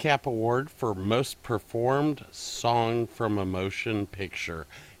ASCAP Award for Most Performed Song from a Motion Picture.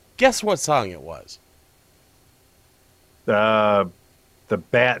 Guess what song it was? The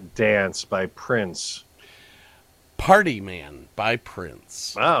Bat Dance by Prince. Party Man by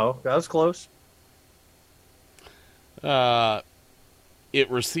Prince. Wow, that was close. It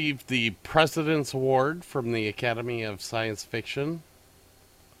received the President's Award from the Academy of Science Fiction.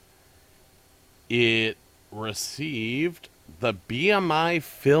 It received the BMI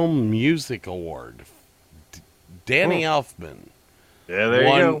Film Music Award. Danny Elfman. Yeah, there you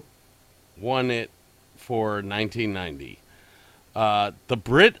go. Won it for 1990. The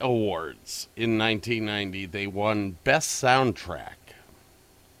Brit Awards in 1990, they won Best Soundtrack.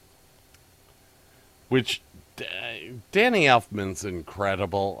 Which, Danny Elfman's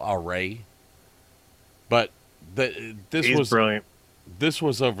incredible array. But He's brilliant. This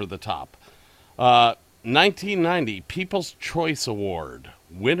was over the top. 1990, People's Choice Award.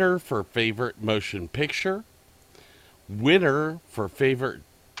 Winner for Favorite Motion Picture. Winner for Favorite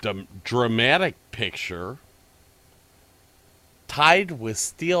Dramatic Picture. Tied with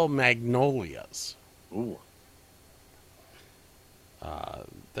Steel Magnolias. Ooh.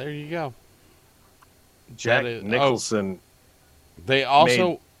 There you go. Jack Nicholson. They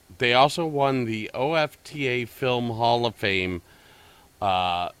also won the OFTA Film Hall of Fame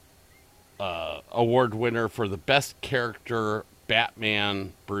award winner for the best character,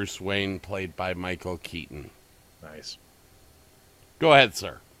 Batman Bruce Wayne, played by Michael Keaton. Nice. Go ahead,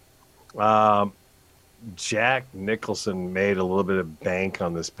 sir. Jack Nicholson made a little bit of bank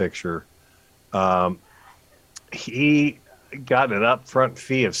on this picture. He got an upfront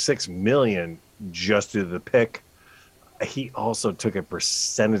fee of $6 million just due to the pick. He also took a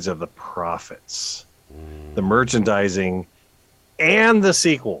percentage of the profits, the merchandising, and the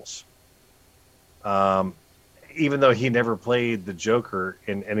sequels. Even though he never played the Joker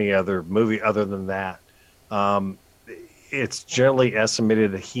in any other movie other than that, it's generally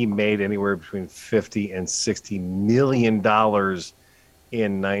estimated that he made anywhere between $50 and $60 million in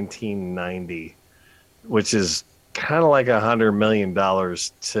 1990, which is kind of like $100 million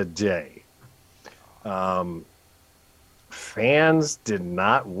today. Fans did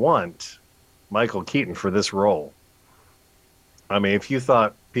not want Michael Keaton for this role. I mean, if you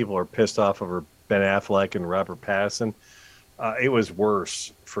thought people are pissed off over Ben Affleck and Robert Pattinson, it was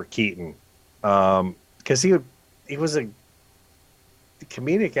worse for Keaton because he was a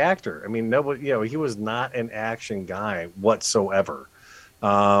comedic actor. I mean, nobody, he was not an action guy whatsoever.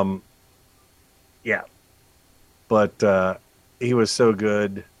 Yeah, but he was so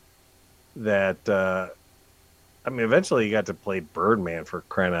good that eventually he got to play Birdman, for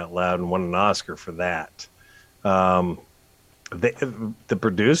crying out loud, and won an Oscar for that. The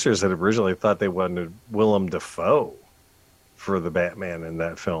producers had originally thought they wanted Willem Dafoe for the Batman in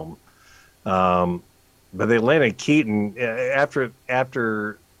that film, but they landed Keaton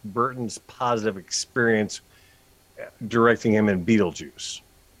after Burton's positive experience directing him in Beetlejuice.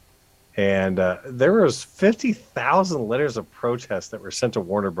 And there was 50,000 letters of protest that were sent to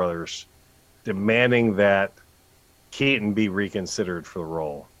Warner Brothers demanding that Keaton be reconsidered for the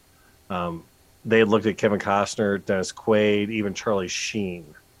role. They had looked at Kevin Costner, Dennis Quaid, even Charlie Sheen.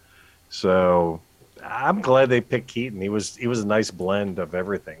 So I'm glad they picked Keaton. He was a nice blend of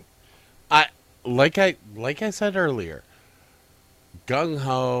everything. Like I said earlier, gung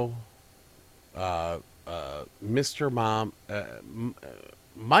ho, Mr. Mom.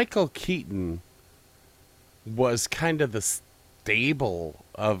 Michael Keaton was kind of the stable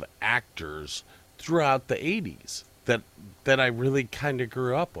of actors throughout the 80s that I really kind of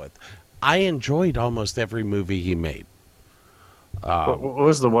grew up with. I enjoyed almost every movie he made. What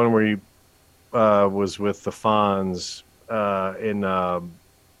was the one where he was with the Fonz in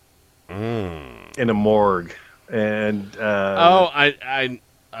a morgue? And I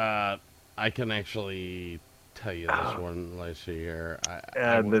can actually tell you this one. Let's see here.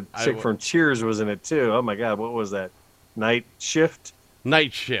 The chick from Cheers was in it too. Oh my God, what was that? Night Shift.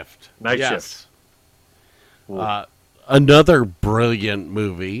 Night Shift. Shift. Another brilliant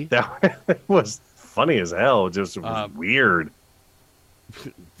movie. That was funny as hell. Just it was weird.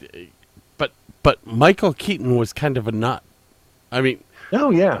 But Michael Keaton was kind of a nut. I mean,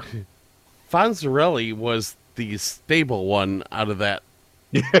 oh yeah, Fonzarelli was the stable one out of that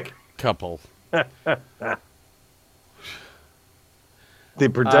couple. The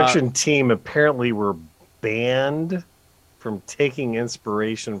production team apparently were banned from taking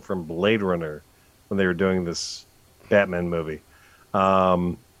inspiration from Blade Runner when they were doing this Batman movie.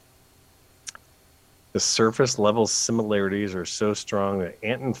 The surface level similarities are so strong that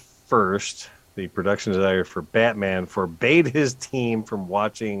Anton Furst, the production designer for Batman, forbade his team from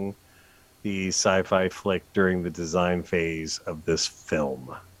watching the sci-fi flick during the design phase of this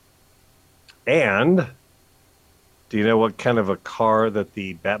film. And do you know what kind of a car that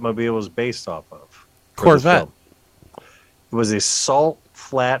the Batmobile was based off of? Corvette. It was a salt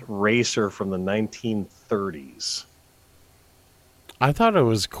flat racer from the 1930s. I thought it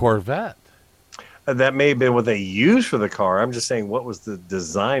was Corvette. That may have been what they used for the car. I'm just saying, what was the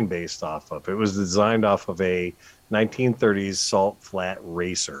design based off of? It was designed off of a 1930s salt flat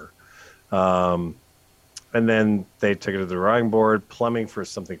racer. And then they took it to the drawing board, plumbing for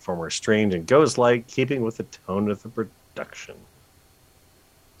something far more strange and ghost-like, keeping with the tone of the production.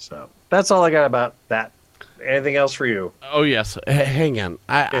 So that's all I got about that. Anything else for you? Oh yes. Hang on.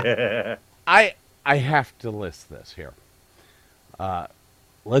 I have to list this here.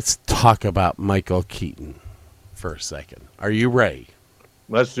 Let's talk about Michael Keaton for a second. Are you ready?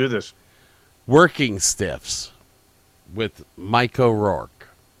 Let's do this. Working Stiffs with Mike O'Rourke.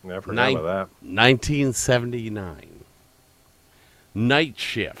 I forgot about that. 1979. Night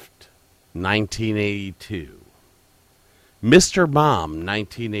Shift, 1982. Mr. Mom,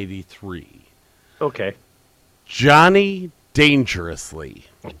 1983. Okay. Johnny Dangerously.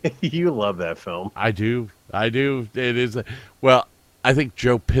 You love that film. I do. It is. Well, I think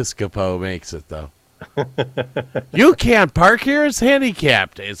Joe Piscopo makes it, though. You can't park here. It's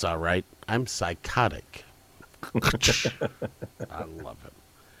handicapped. It's all right. I'm psychotic. I love it.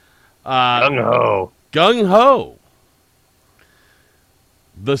 Gung Ho. Gung Ho.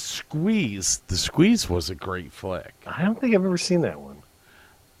 The Squeeze. The Squeeze was a great flick. I don't think I've ever seen that one.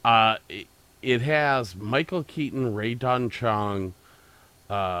 It has Michael Keaton, Ray Don Chong,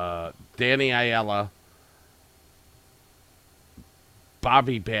 Danny Aiello,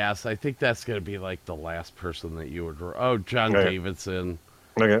 Bobby Bass. I think that's going to be like the last person that you would... Oh, John Davidson.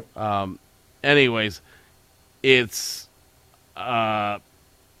 Okay. Anyways, it's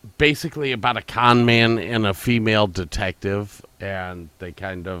basically about a con man and a female detective, and they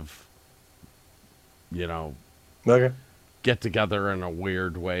kind of, get together in a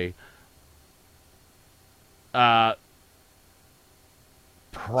weird way. Probably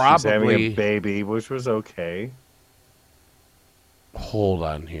she's having a baby, which was okay. Hold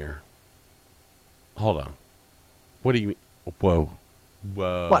on here. Hold on. What do you mean? Whoa.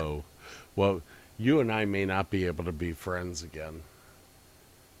 What? Whoa. you and I may not be able to be friends again.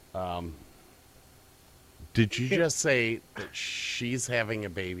 Did you just say that she's having a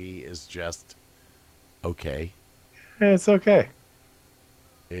baby is just okay? Yeah, it's okay.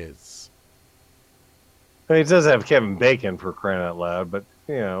 It's. I mean, it does have Kevin Bacon for crying out loud, but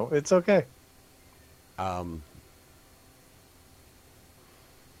it's okay. Yeah.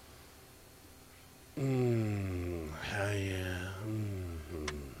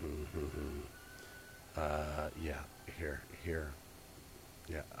 Yeah. Here.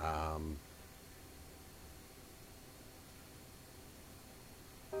 Yeah.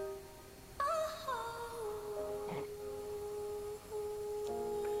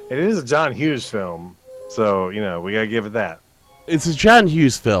 It is a John Hughes film, so we gotta give it that. It's a John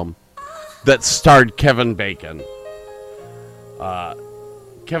Hughes film that starred Kevin Bacon.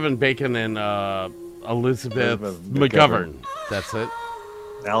 Kevin Bacon and Elizabeth McGovern. That's it.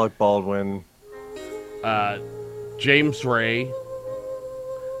 Alec Baldwin. James Ray.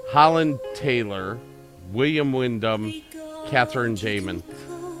 Holland Taylor. William Wyndham. Catherine Damon.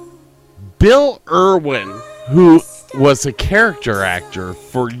 Bill Irwin, who was a character actor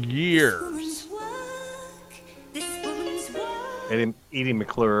for years. Edie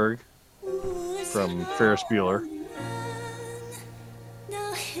McClurg from Ferris Bueller.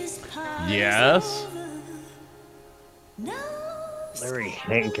 Yes. Larry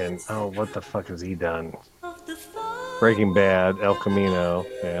Hankin. Oh, what the fuck has he done? Breaking Bad, El Camino.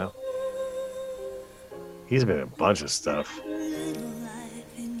 Yeah. He's been in a bunch of stuff.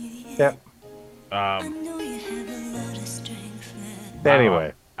 Yeah.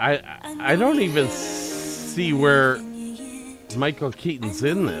 Anyway. I don't even see where Michael Keaton's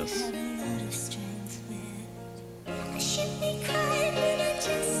in this.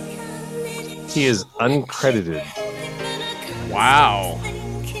 He is uncredited. Wow.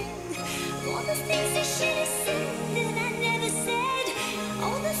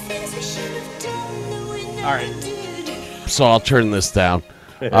 All right. So I'll turn this down.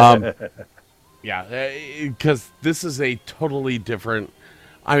 Yeah, because this is a totally different.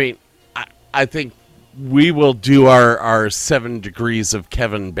 I mean, I think we will do our 7 degrees of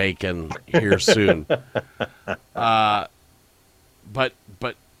Kevin Bacon here soon. But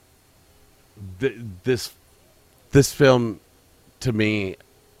this film to me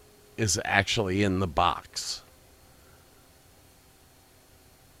is actually in the box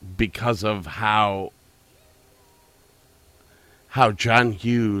because of how John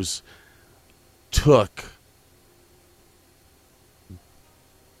Hughes took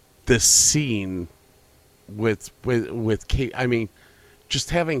this scene with Kate. I mean, just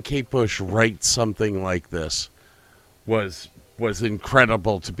having Kate Bush write something like this was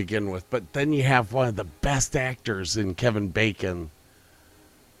incredible to begin with. But then you have one of the best actors in Kevin Bacon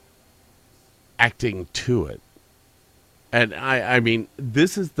acting to it. And I mean,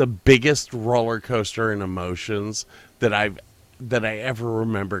 this is the biggest roller coaster in emotions that I ever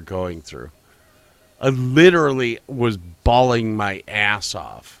remember going through. I literally was bawling my ass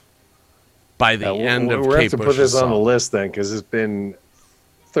off by the end of Kate Bush's song. We're have to put this on the list then, because it's been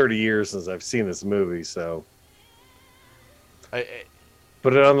 30 years since I've seen this movie. So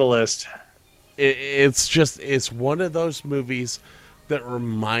put it on the list. It's one of those movies that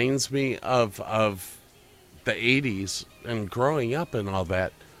reminds me of the 80s and growing up and all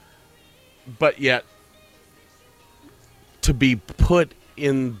that. But yet, to be put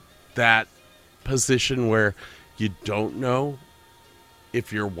in that position where you don't know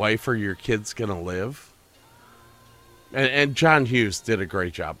if your wife or your kid's going to live. And John Hughes did a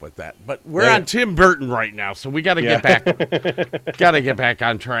great job with that. But we're on Tim Burton right now, so we got to get back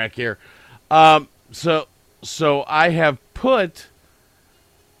on track here. So I have put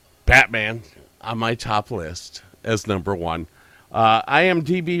Batman on my top list as number 1.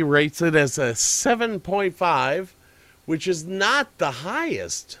 IMDb rates it as a 7.5, which is not the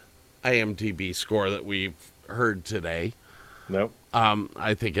highest IMDb score that we've heard today. Nope.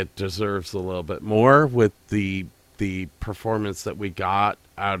 I think it deserves a little bit more with the performance that we got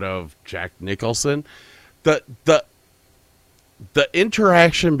out of Jack Nicholson. The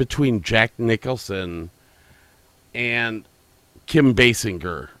interaction between Jack Nicholson and Kim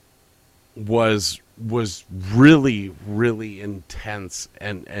Basinger was really, really intense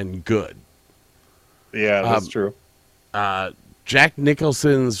and good. Yeah, that's true. Jack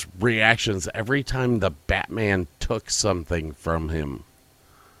Nicholson's reactions every time the Batman took something from him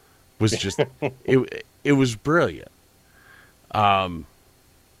was just it was brilliant.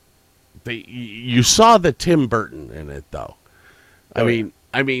 You saw the Tim Burton in it though. I mean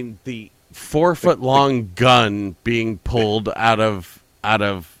the 4-foot long gun being pulled out of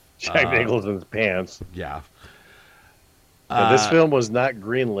Jack Nicholson's pants. Yeah. Now, this film was not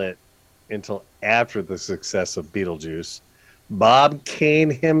greenlit until after the success of Beetlejuice. Bob Kane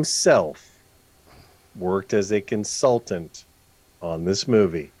himself worked as a consultant on this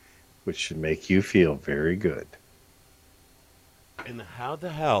movie, which should make you feel very good. And how the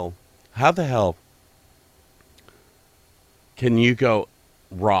hell can you go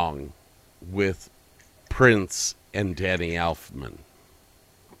wrong with Prince and Danny Elfman?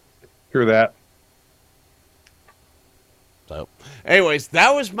 Hear that? So, anyways,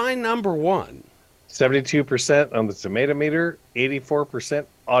 that was my number one. 72% on the tomato meter, 84%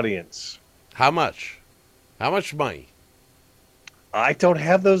 audience. How much? How much money? I don't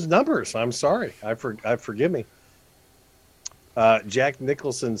have those numbers. I'm sorry. Forgive me. Jack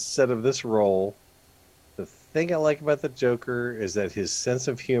Nicholson said of this role, the thing I like about the Joker is that his sense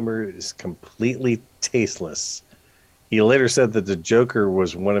of humor is completely tasteless. He later said that the Joker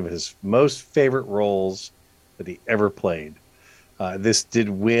was one of his most favorite roles that he ever played. This did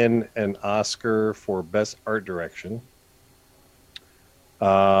win an Oscar for Best Art Direction.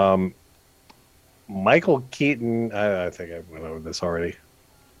 Michael Keaton, I think I went over this already.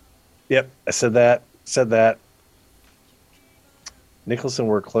 Yep, I said that. Nicholson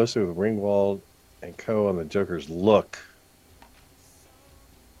worked closely with Ringwald and co. on the Joker's look.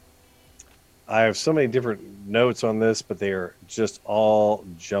 I have so many different notes on this, but they are just all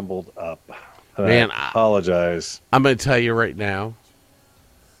jumbled up. Man, I apologize. I'm going to tell you right now,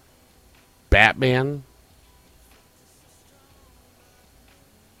 Batman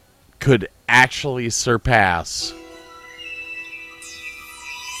could actually surpass.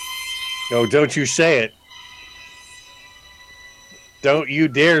 No, don't you say it. Don't you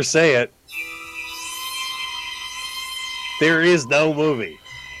dare say it. There is no movie.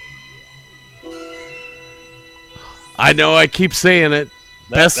 I know I keep saying it.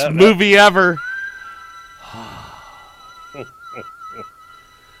 Best movie ever.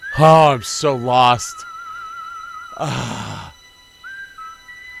 Oh, I'm so lost. I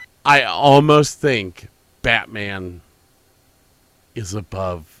almost think Batman is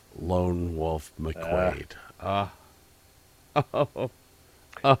above Lone Wolf McQuaid. All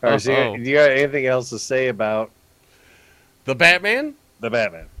right, so do you got anything else to say about the Batman? The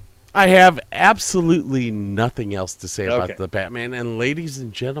Batman. I have absolutely nothing else to say about Okay. the Batman. And ladies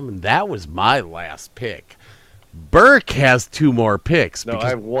and gentlemen, that was my last pick. Burke has two more picks. No, I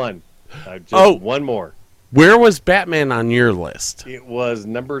have one. I have just Oh. one more. Where was Batman on your list? It was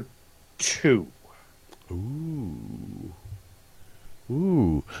number 2.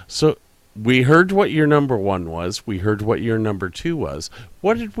 Ooh. So we heard what your number 1 was. We heard what your number 2 was.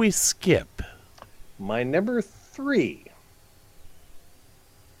 What did we skip? My number 3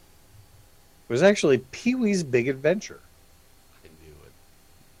 was actually Pee-wee's Big Adventure. I knew it.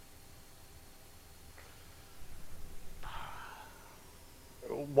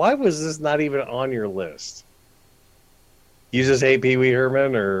 Why was this not even on your list? You just hate Pee-wee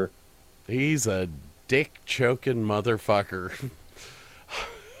Herman, or he's a dick-choking motherfucker.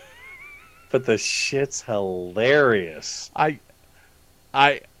 But the shit's hilarious.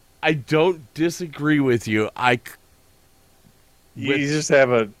 I don't disagree with you. You just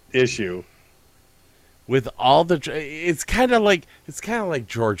have an issue with all the. It's kind of like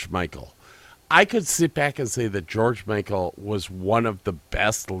George Michael. I could sit back and say that George Michael was one of the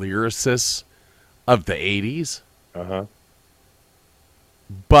best lyricists of the 80s.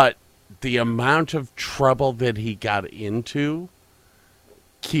 But the amount of trouble that he got into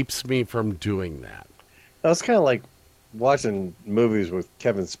keeps me from doing that. That's kind of like watching movies with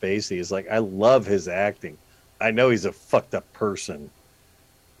Kevin Spacey. It's like, I love his acting. I know he's a fucked up person.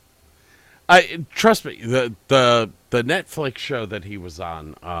 Trust me, the Netflix show that he was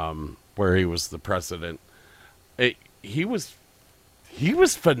on, where he was the president, he was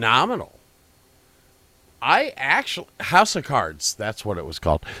phenomenal. House of Cards, that's what it was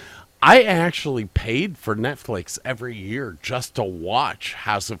called. I actually paid for Netflix every year just to watch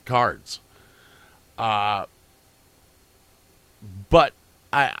House of Cards. But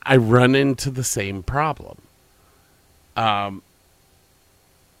I run into the same problem.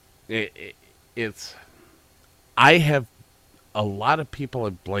 A lot of people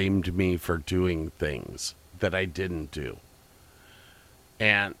have blamed me for doing things that I didn't do.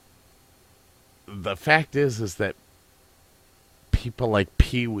 And the fact is that people like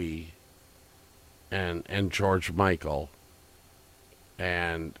Pee-wee and George Michael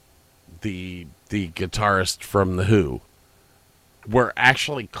and the guitarist from The Who were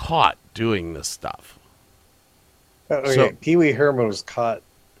actually caught doing this stuff. Okay, So- Pee-wee Herman was caught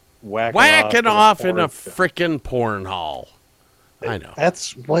whacking Whacking off in a porn film. frickin' porn hall. I know.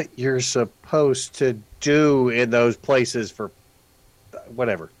 That's what you're supposed to do in those places for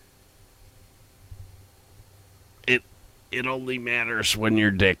whatever. It only matters when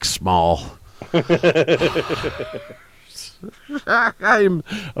your dick's small. I'm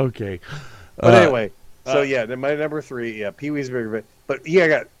okay. But anyway, so yeah, my number 3, yeah, Pee-wee's Big Adventure. But yeah, I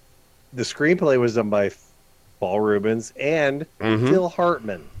got the screenplay was done by Paul Reubens and Phil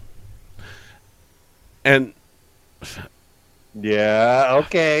Hartman. And yeah,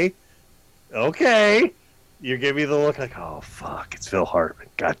 okay. You give me the look like, oh fuck, it's Phil Hartman.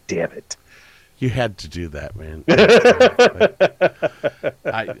 God damn it. You had to do that, man.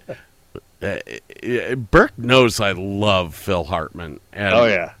 Burke knows I love Phil Hartman. And, oh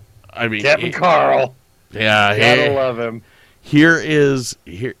yeah, I mean Captain Carl. Yeah, gotta love him.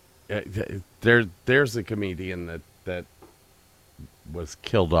 There's a comedian that was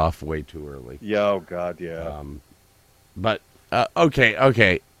killed off way too early. Yeah, oh god, yeah. But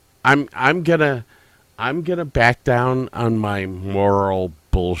okay. I'm gonna back down on my moral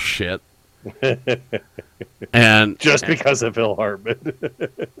bullshit. And just because of Phil Hartman.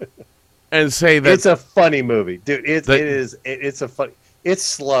 And say that it's a funny movie, dude. It's a funny. It's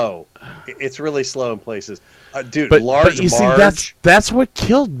slow. It's really slow in places, dude. But Large you Marge. See, that's what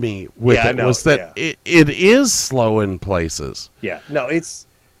killed me with it. Was that it is slow in places. Yeah, no, it's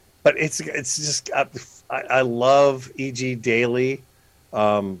just. I love E.G. Daily.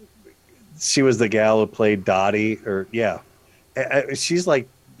 She was the gal who played Dottie, she's like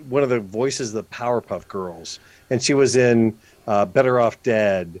one of the voices of the Powerpuff Girls, and she was in Better Off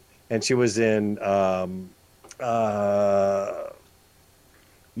Dead, and she was in Valley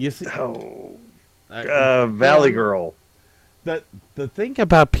Girl. The thing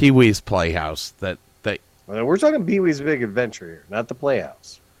about Pee-wee's Playhouse we're talking Pee-wee's Big Adventure here, not the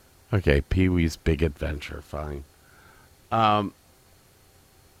Playhouse. Okay, Pee-wee's Big Adventure, fine.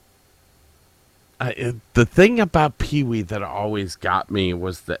 The thing about Pee-wee that always got me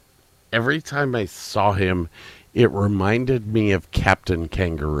was that every time I saw him, it reminded me of Captain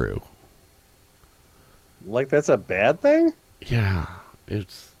Kangaroo. Like that's a bad thing? Yeah,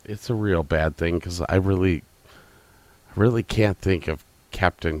 it's a real bad thing because I really can't think of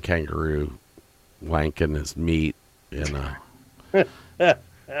Captain Kangaroo wanking his meat in a.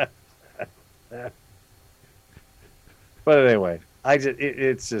 But anyway,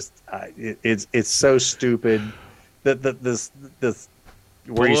 it's so stupid that this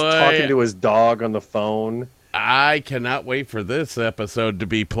where he's talking to his dog on the phone. I cannot wait for this episode to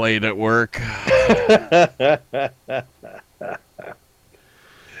be played at work. So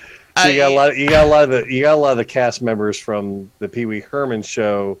you got a lot of the cast members from the Pee Wee Herman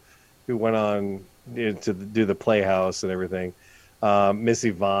show who went on to do the Playhouse and everything. Missy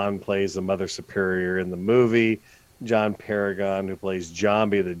Vaughn plays the Mother Superior in the movie. John Paragon, who plays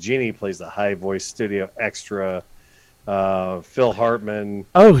Jambi the Genie, plays the high voice studio extra. Phil Hartman.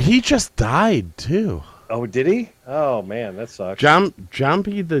 Oh, he just died too. Oh, did he? Oh man, that sucks.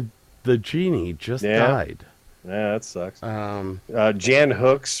 Jambi the Genie just died. Yeah, that sucks. Jan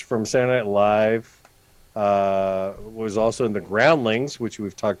Hooks from Saturday Night Live was also in The Groundlings, which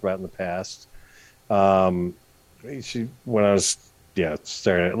we've talked about in the past. She when I was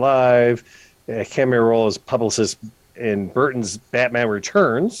Saturday Night Live, a cameo role as publicist in Burton's Batman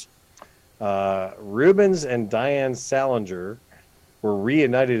Returns. Reubens and Diane Salinger were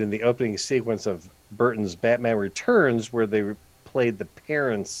reunited in the opening sequence of Burton's Batman Returns, where they played the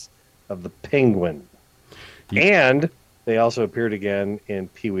parents of the Penguin. And they also appeared again in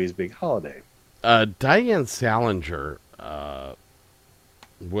Pee-wee's Big Holiday. Diane Salinger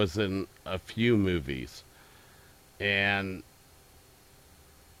was in a few movies. And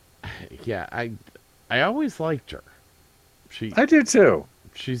yeah, I always liked her. I do too.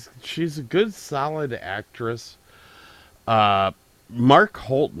 She's a good, solid actress. Mark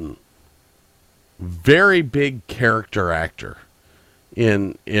Holton, very big character actor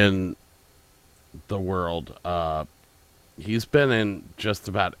in the world. He's been in just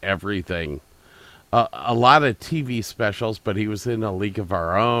about everything. A lot of TV specials, but he was in A League of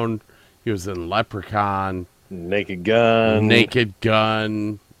Our Own. He was in Leprechaun, Naked Gun. Little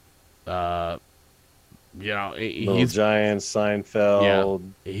Giants, Seinfeld.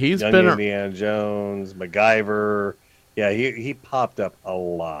 Yeah, he's Young been Indiana Jones, MacGyver. Yeah, he popped up a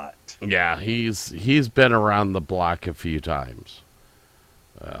lot. Yeah, he's been around the block a few times.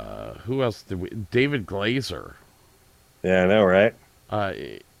 Who else did we? David Glazer. Yeah, I know, right?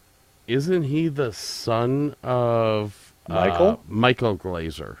 Isn't he the son of Michael? Michael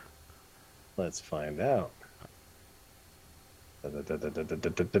Glazer. Let's find out. I don't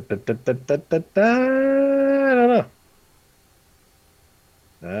know.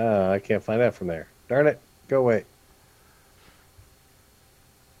 can't find that from there. Darn it. Go away.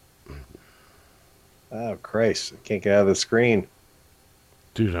 Oh, Christ. I can't get out of the screen.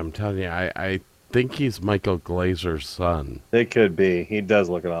 Dude, I'm telling you, I think he's Michael Glazer's son. It could be. He does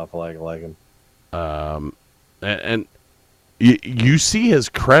look an awful lot like him. And you see his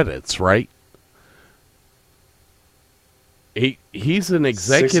credits, right? He's an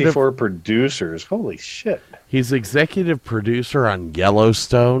executive 64 producers. Holy shit. He's executive producer on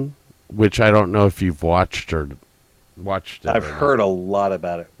Yellowstone, which I don't know if you've watched it. I've heard a lot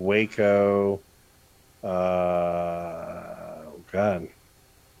about it. Waco. God.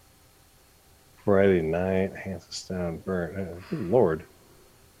 Friday Night. Hands of Stone. Burnt. Good Lord.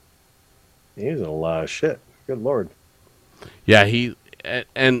 He's in a lot of shit. Good Lord. Yeah,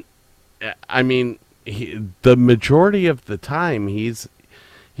 and I mean, the majority of the time he's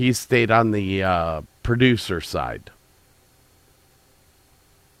stayed on the producer side.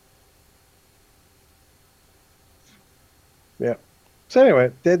 Yeah. So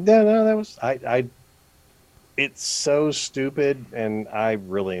anyway, that was I. It's so stupid, and I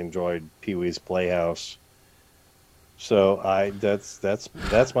really enjoyed Pee-wee's Playhouse. So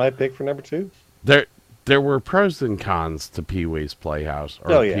that's my pick for number 2. There were pros and cons to Pee-wee's Playhouse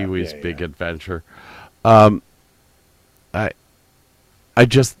or Pee-wee's Big Adventure. I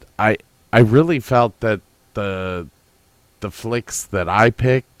really felt that the flicks that I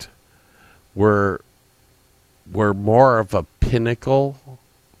picked were more of a pinnacle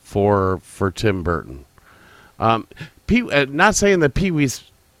for Tim Burton. Not saying that Pee-wee's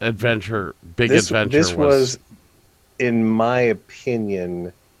Adventure, Big Adventure this was, in my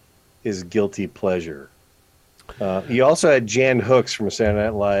opinion, his guilty pleasure. You also had Jan Hooks from Saturday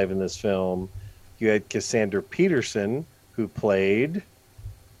Night Live in this film. You had Cassandra Peterson, who played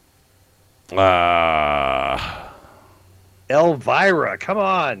Elvira. Come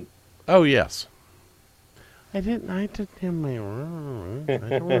on. Oh, yes. I didn't have my I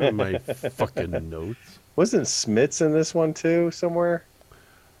don't have my fucking notes. Wasn't Smits in this one too somewhere?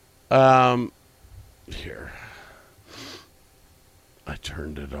 Here. I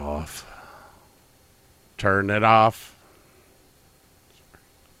turned it off. Turn it off.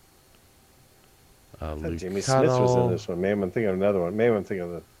 Jimmy Smits was in this one. Maybe I'm thinking of another one. Maybe I'm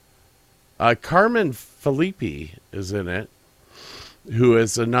thinking of the... Carmen Felipe is in it, who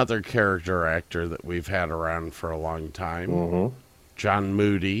is another character actor that we've had around for a long time. Mm-hmm. John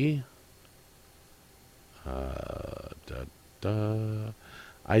Moody.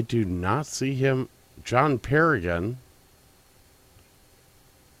 I do not see him. John Perrigan.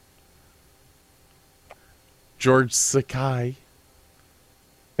 George Sakai.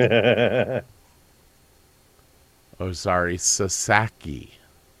 Oh, sorry, Sasaki.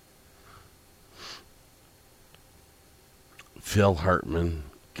 Phil Hartman.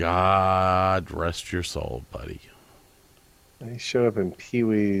 God rest your soul, buddy. He showed up in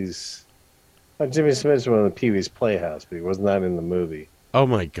Pee-wee's... Jimmy Smith's one of the Pee-wee's Playhouse, but he was not in the movie. Oh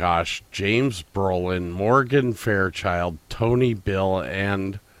my gosh. James Brolin, Morgan Fairchild, Tony Bill,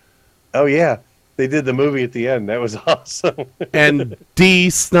 and... Oh yeah, they did the movie at the end. That was awesome. And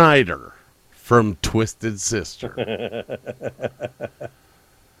Dee Snider from Twisted Sister.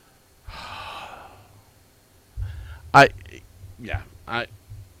 I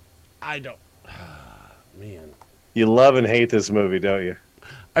don't... man. You love and hate this movie, don't you?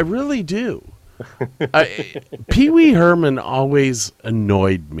 I really do. Pee-wee Herman always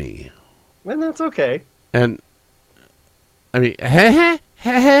annoyed me. And that's okay. And, I mean,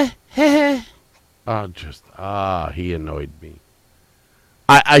 he annoyed me.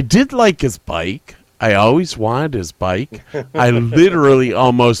 I did like his bike. I always wanted his bike. I literally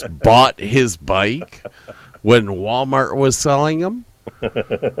almost bought his bike when Walmart was selling them.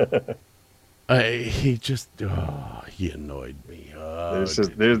 He annoyed me. There's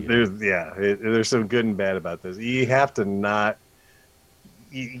some good and bad about this. You have to not.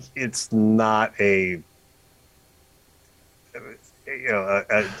 It's not an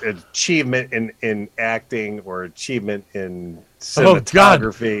achievement in acting or achievement in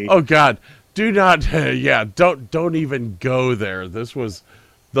cinematography. Oh God! Do not. Don't even go there. This was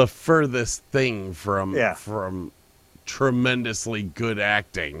the furthest thing from tremendously good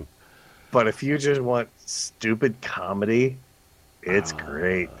acting. But if you just want stupid comedy, it's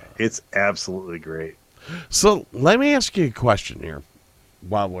great. It's absolutely great. So let me ask you a question here,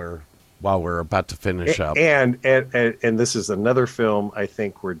 while we're about to finish up. And this is another film, I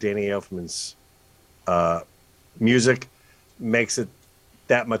think, where Danny Elfman's music makes it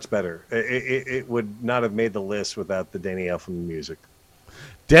that much better. It would not have made the list without the Danny Elfman music.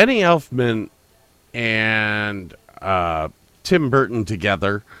 Danny Elfman and Tim Burton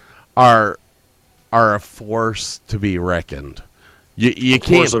together are a force to be reckoned. You can't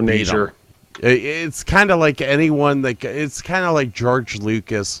Force of beat nature. 'em. It's kind of like anyone that. It's kind of like George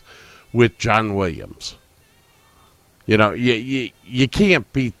Lucas with John Williams. You know, you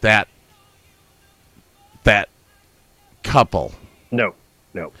can't beat that couple. No.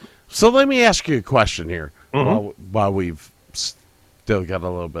 So let me ask you a question here Mhm. while we've still got a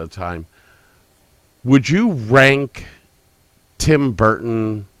little bit of time. Would you rank Tim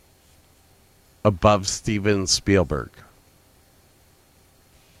Burton above Steven Spielberg?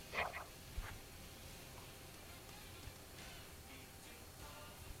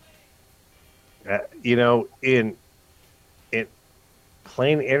 In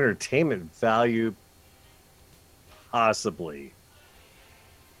plain entertainment value, possibly.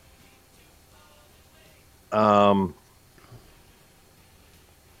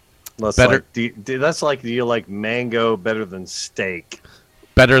 That's Better- like, do you like mango better than steak?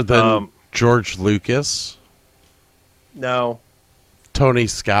 Better than George Lucas? No, Tony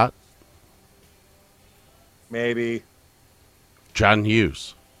Scott? maybe. John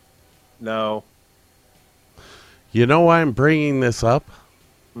Hughes? No. You know why I'm bringing this up?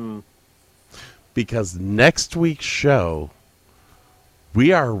 Hmm. Because next week's show,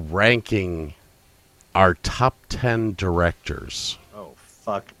 we are ranking our top 10 directors. Oh,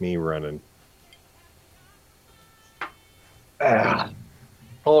 fuck me running.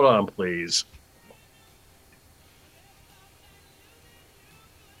 Hold on, please.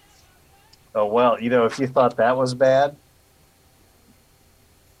 Oh, well, if you thought that was bad,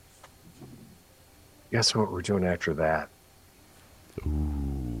 guess what we're doing after that?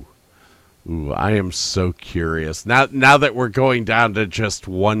 Ooh, I am so curious. Now that we're going down to just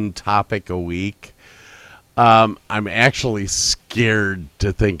one topic a week, I'm actually scared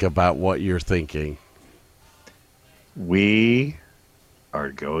to think about what you're thinking. We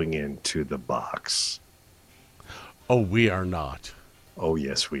are going into the box. Oh, we are not. Oh,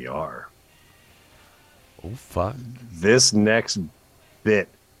 yes, we are. Oh, fuck. This next bit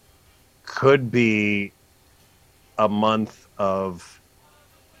could be a month of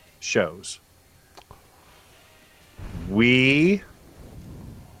shows. We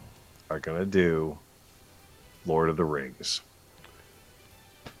are going to do Lord of the Rings.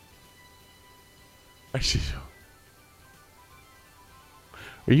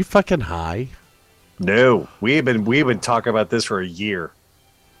 Are you fucking high? No, we've been talking about this for a year.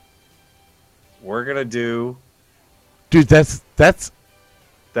 We're gonna do, dude. That's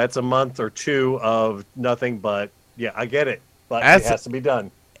a month or two of nothing but I get it, but That's it has to be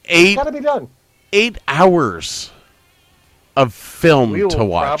done. It's got to be done. 8 hours of film We will to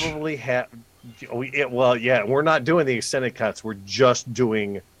watch. probably have. We're not doing the extended cuts. We're just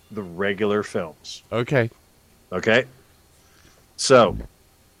doing the regular films. Okay. So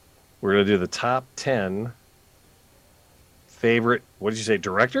we're gonna do the top 10 favorite. What did you say,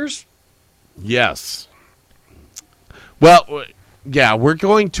 directors? Yes. Well, yeah, we're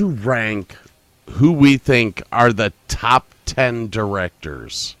going to rank who we think are the top 10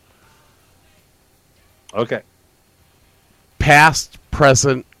 directors. Okay. Past,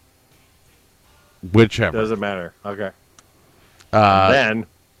 present, whichever. Doesn't matter. Okay. Uh,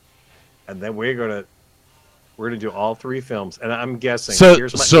 and then we're gonna do all 3 films, and I'm guessing. So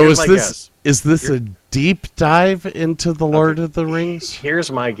here's is my this guess. is this a deep dive into the Lord of the Rings?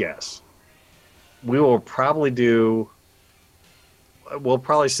 Here's my guess. We will probably do. We'll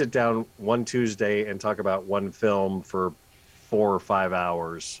probably sit down one Tuesday and talk about one film for 4 or 5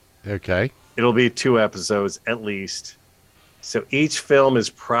 hours. Okay. It'll be 2 episodes at least. So each film is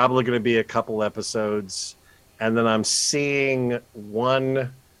probably going to be a couple episodes. And then I'm seeing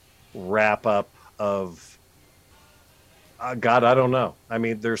one wrap up of, God, I don't know. I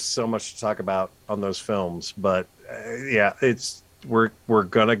mean, there's so much to talk about on those films, but we're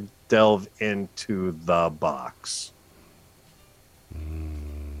going to delve into the box.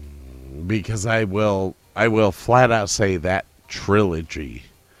 Because I will flat out say that trilogy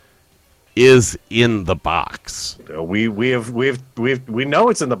is in the box. We know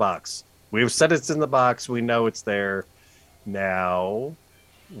it's in the box. We've said it's in the box. We know it's there. Now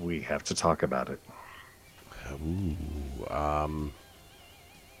we have to talk about it. Ooh,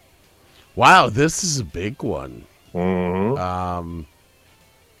 wow, this is a big one. Mm-hmm.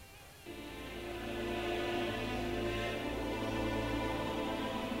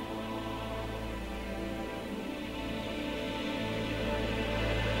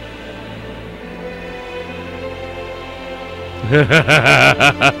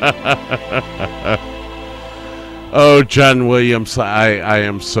 Oh, John Williams, I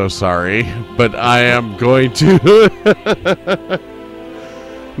am so sorry, but I am going to...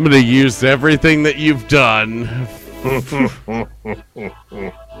 I'm going to use everything that you've done.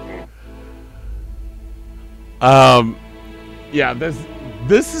 Yeah,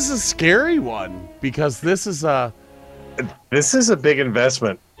 this is a scary one because this is a big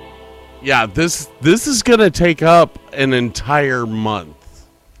investment. Yeah, this is going to take up an entire month,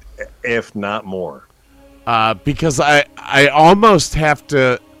 if not more. Because I almost have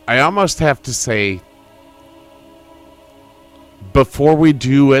to say, before we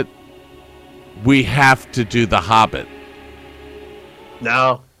do it, we have to do The Hobbit.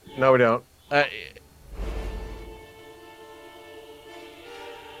 No, we don't.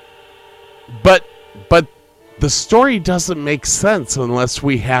 But the story doesn't make sense unless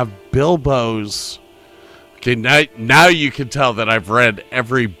we have Bilbo's. Okay, now you can tell that I've read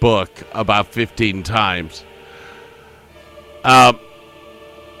every book about 15 times.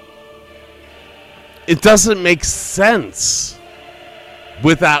 It doesn't make sense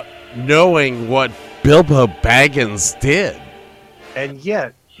without knowing what Bilbo Baggins did. And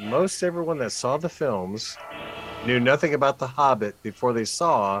yet, most everyone that saw the films knew nothing about The Hobbit before they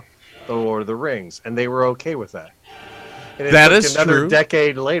saw The Lord of the Rings, and they were okay with that. And it That took is another true.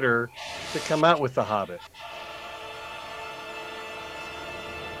 decade later to come out with The Hobbit.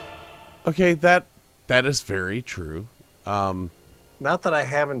 Okay, that is very true. Not that I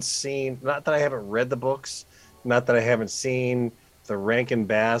haven't read the books, not that I haven't seen the Rankin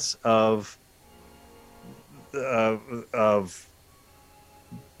Bass of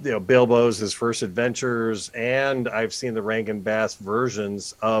Bilbo's his first adventures, and I've seen the Rankin Bass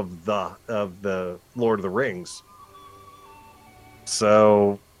versions of the Lord of the Rings.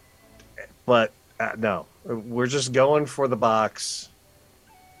 So, but no, we're just going for the box.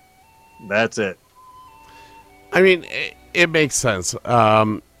 That's it. I mean, it makes sense.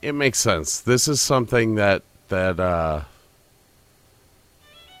 It makes sense. This is something that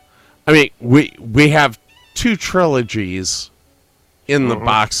I mean, we have 2 trilogies in the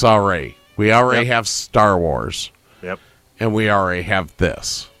box already. We already have Star Wars. Yep. And we already have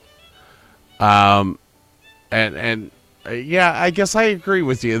this. Yeah, I guess I agree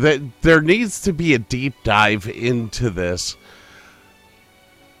with you that there needs to be a deep dive into this.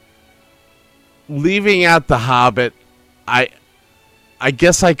 Leaving out The Hobbit, I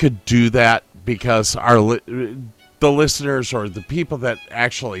guess I could do that because the listeners or the people that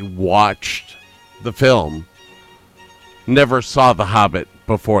actually watched the film never saw The Hobbit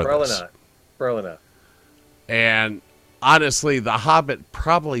before this. Probably not. And honestly, The Hobbit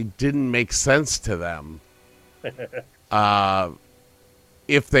probably didn't make sense to them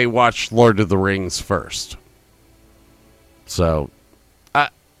if they watched Lord of the Rings first. So,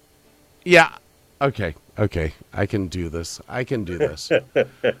 yeah. Okay. I can do this.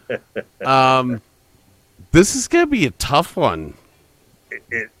 This is going to be a tough one.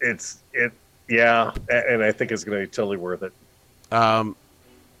 Yeah, and I think it's going to be totally worth it. I've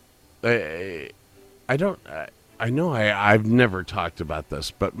never talked about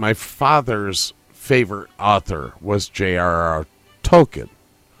this, but my father's favorite author was J.R.R. Tolkien.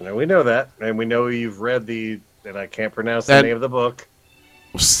 Now we know that, and we know you've read and I can't pronounce the name of the book.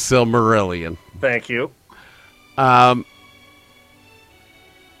 Silmarillion. Thank you.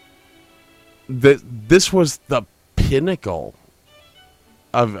 This was the pinnacle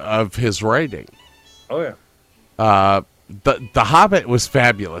of his writing. Oh yeah. The Hobbit was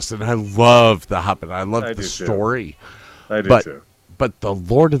fabulous, and I love The Hobbit. I love the story. I do too. But The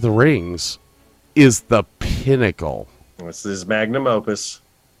Lord of the Rings is the pinnacle. This is magnum opus.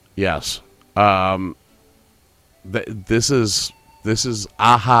 Yes. This is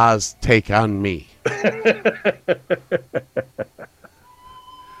Aha's take on me.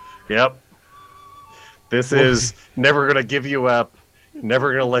 Yep. This is never going to give you up,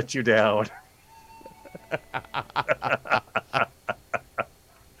 never going to let you down.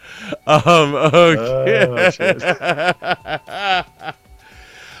 Okay.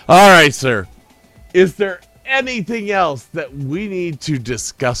 All right, sir. Is there anything else that we need to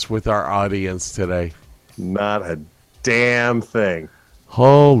discuss with our audience today? Not a damn thing.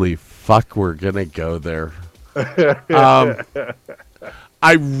 Holy fuck, we're gonna go there.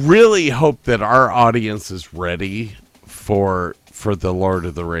 I really hope that our audience is ready for the Lord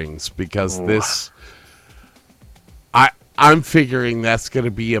of the Rings, because I'm figuring that's going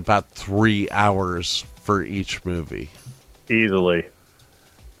to be about 3 hours for each movie. Easily.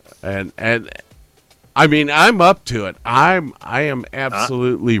 And I mean, I'm up to it. I am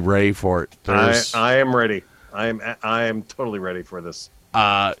absolutely ready for it. I am ready. I am totally ready for this.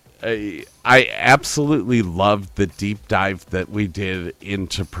 I absolutely loved the deep dive that we did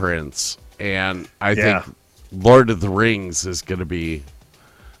into Prince, and I think Lord of the Rings is going to be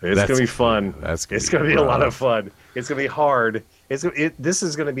It's going to be fun. It's going to be a lot of fun. It's going to be hard. This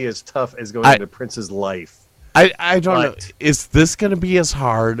is going to be as tough as going into Prince's life. I don't know. Is this going to be as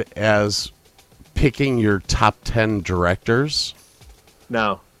hard as picking your top 10 directors?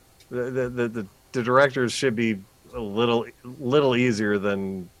 No. The directors should be a little easier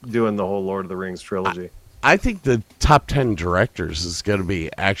than doing the whole Lord of the Rings trilogy. I think the top 10 directors is going to be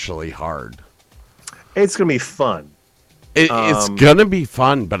actually hard. It's going to be fun. It's going to be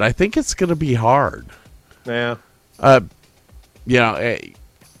fun, but I think it's going to be hard. Yeah. You know,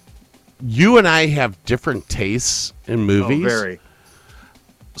 you and I have different tastes in movies. Oh, very.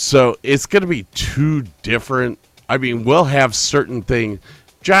 So it's going to be two different. I mean, we'll have certain things.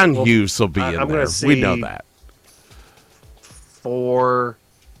 John Hughes will be in there. We know that. 4,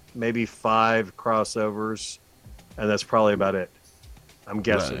 maybe 5 crossovers, and that's probably about it. I'm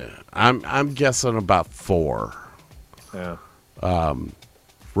guessing. I'm guessing about 4. Yeah.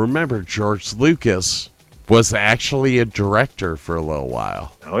 Remember, George Lucas was actually a director for a little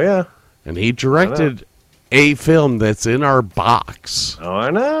while. Oh, yeah. And he directed a film that's in our box. Oh, I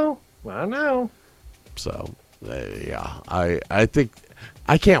know. So, yeah. I think...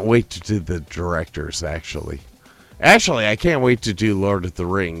 I can't wait to do the directors, actually. Actually, I can't wait to do Lord of the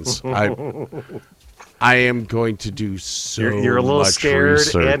Rings. I am going to do so much You're a little scared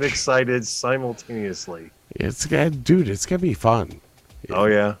research. And excited simultaneously. It's going to be fun. Oh,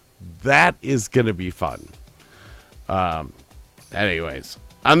 yeah. That is going to be fun. Anyways,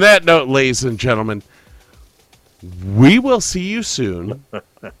 on that note, ladies and gentlemen, we will see you soon.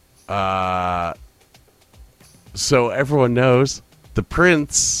 So everyone knows, the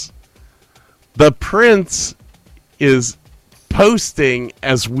Prince is posting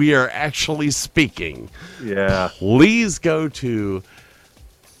as we are actually speaking. Yeah. Please go to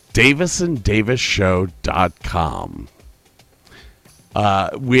DavisandDavisShow.com. I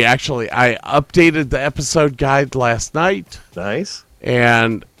updated the episode guide last night. Nice.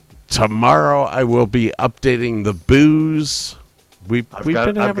 And tomorrow I will be updating the booze. We've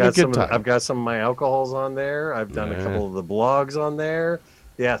been having a good time. I've got some of my alcohols on there. I've done a couple of the blogs on there.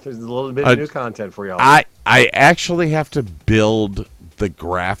 Yeah, there's a little bit of new content for y'all. I actually have to build the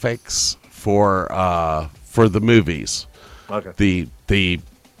graphics for the movies. Okay. The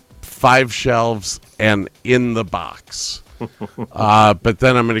 5 shelves and in the box. But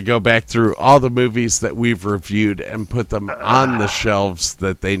then I'm going to go back through all the movies that we've reviewed and put them on the shelves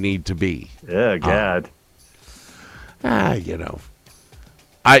that they need to be. Yeah, God. You know.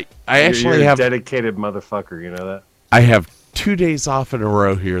 I actually you're have a dedicated motherfucker, you know that? I have 2 days off in a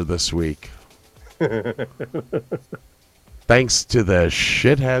row here this week. Thanks to the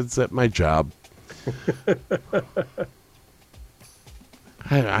shitheads at my job.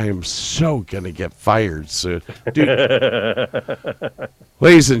 I am so going to get fired soon. Dude,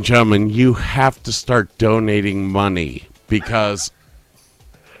 ladies and gentlemen, you have to start donating money because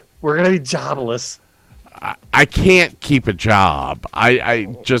we're going to be jobless. I can't keep a job.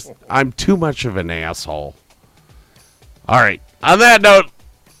 I'm too much of an asshole. All right. On that note,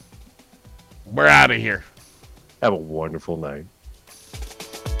 we're out of here. Have a wonderful night.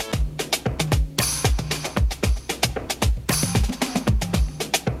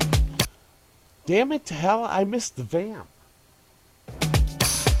 Damn it to hell, I missed the vamp.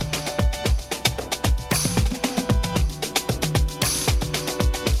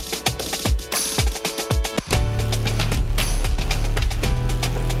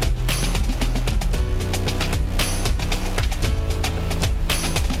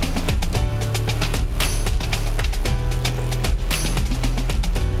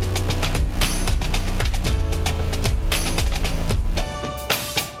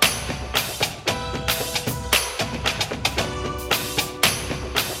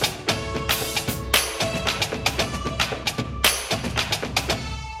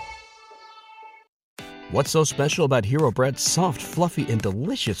 What's so special about Hero Bread's soft, fluffy, and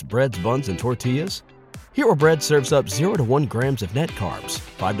delicious breads, buns, and tortillas? Hero Bread serves up 0 to 1 grams of net carbs,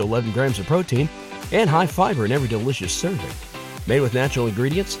 5 to 11 grams of protein, and high fiber in every delicious serving. Made with natural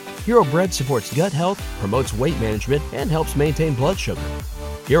ingredients, Hero Bread supports gut health, promotes weight management, and helps maintain blood sugar.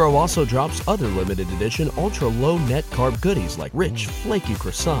 Hero also drops other limited edition ultra-low net carb goodies like rich, flaky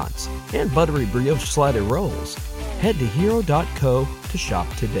croissants and buttery brioche slider rolls. Head to hero.co to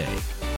shop today.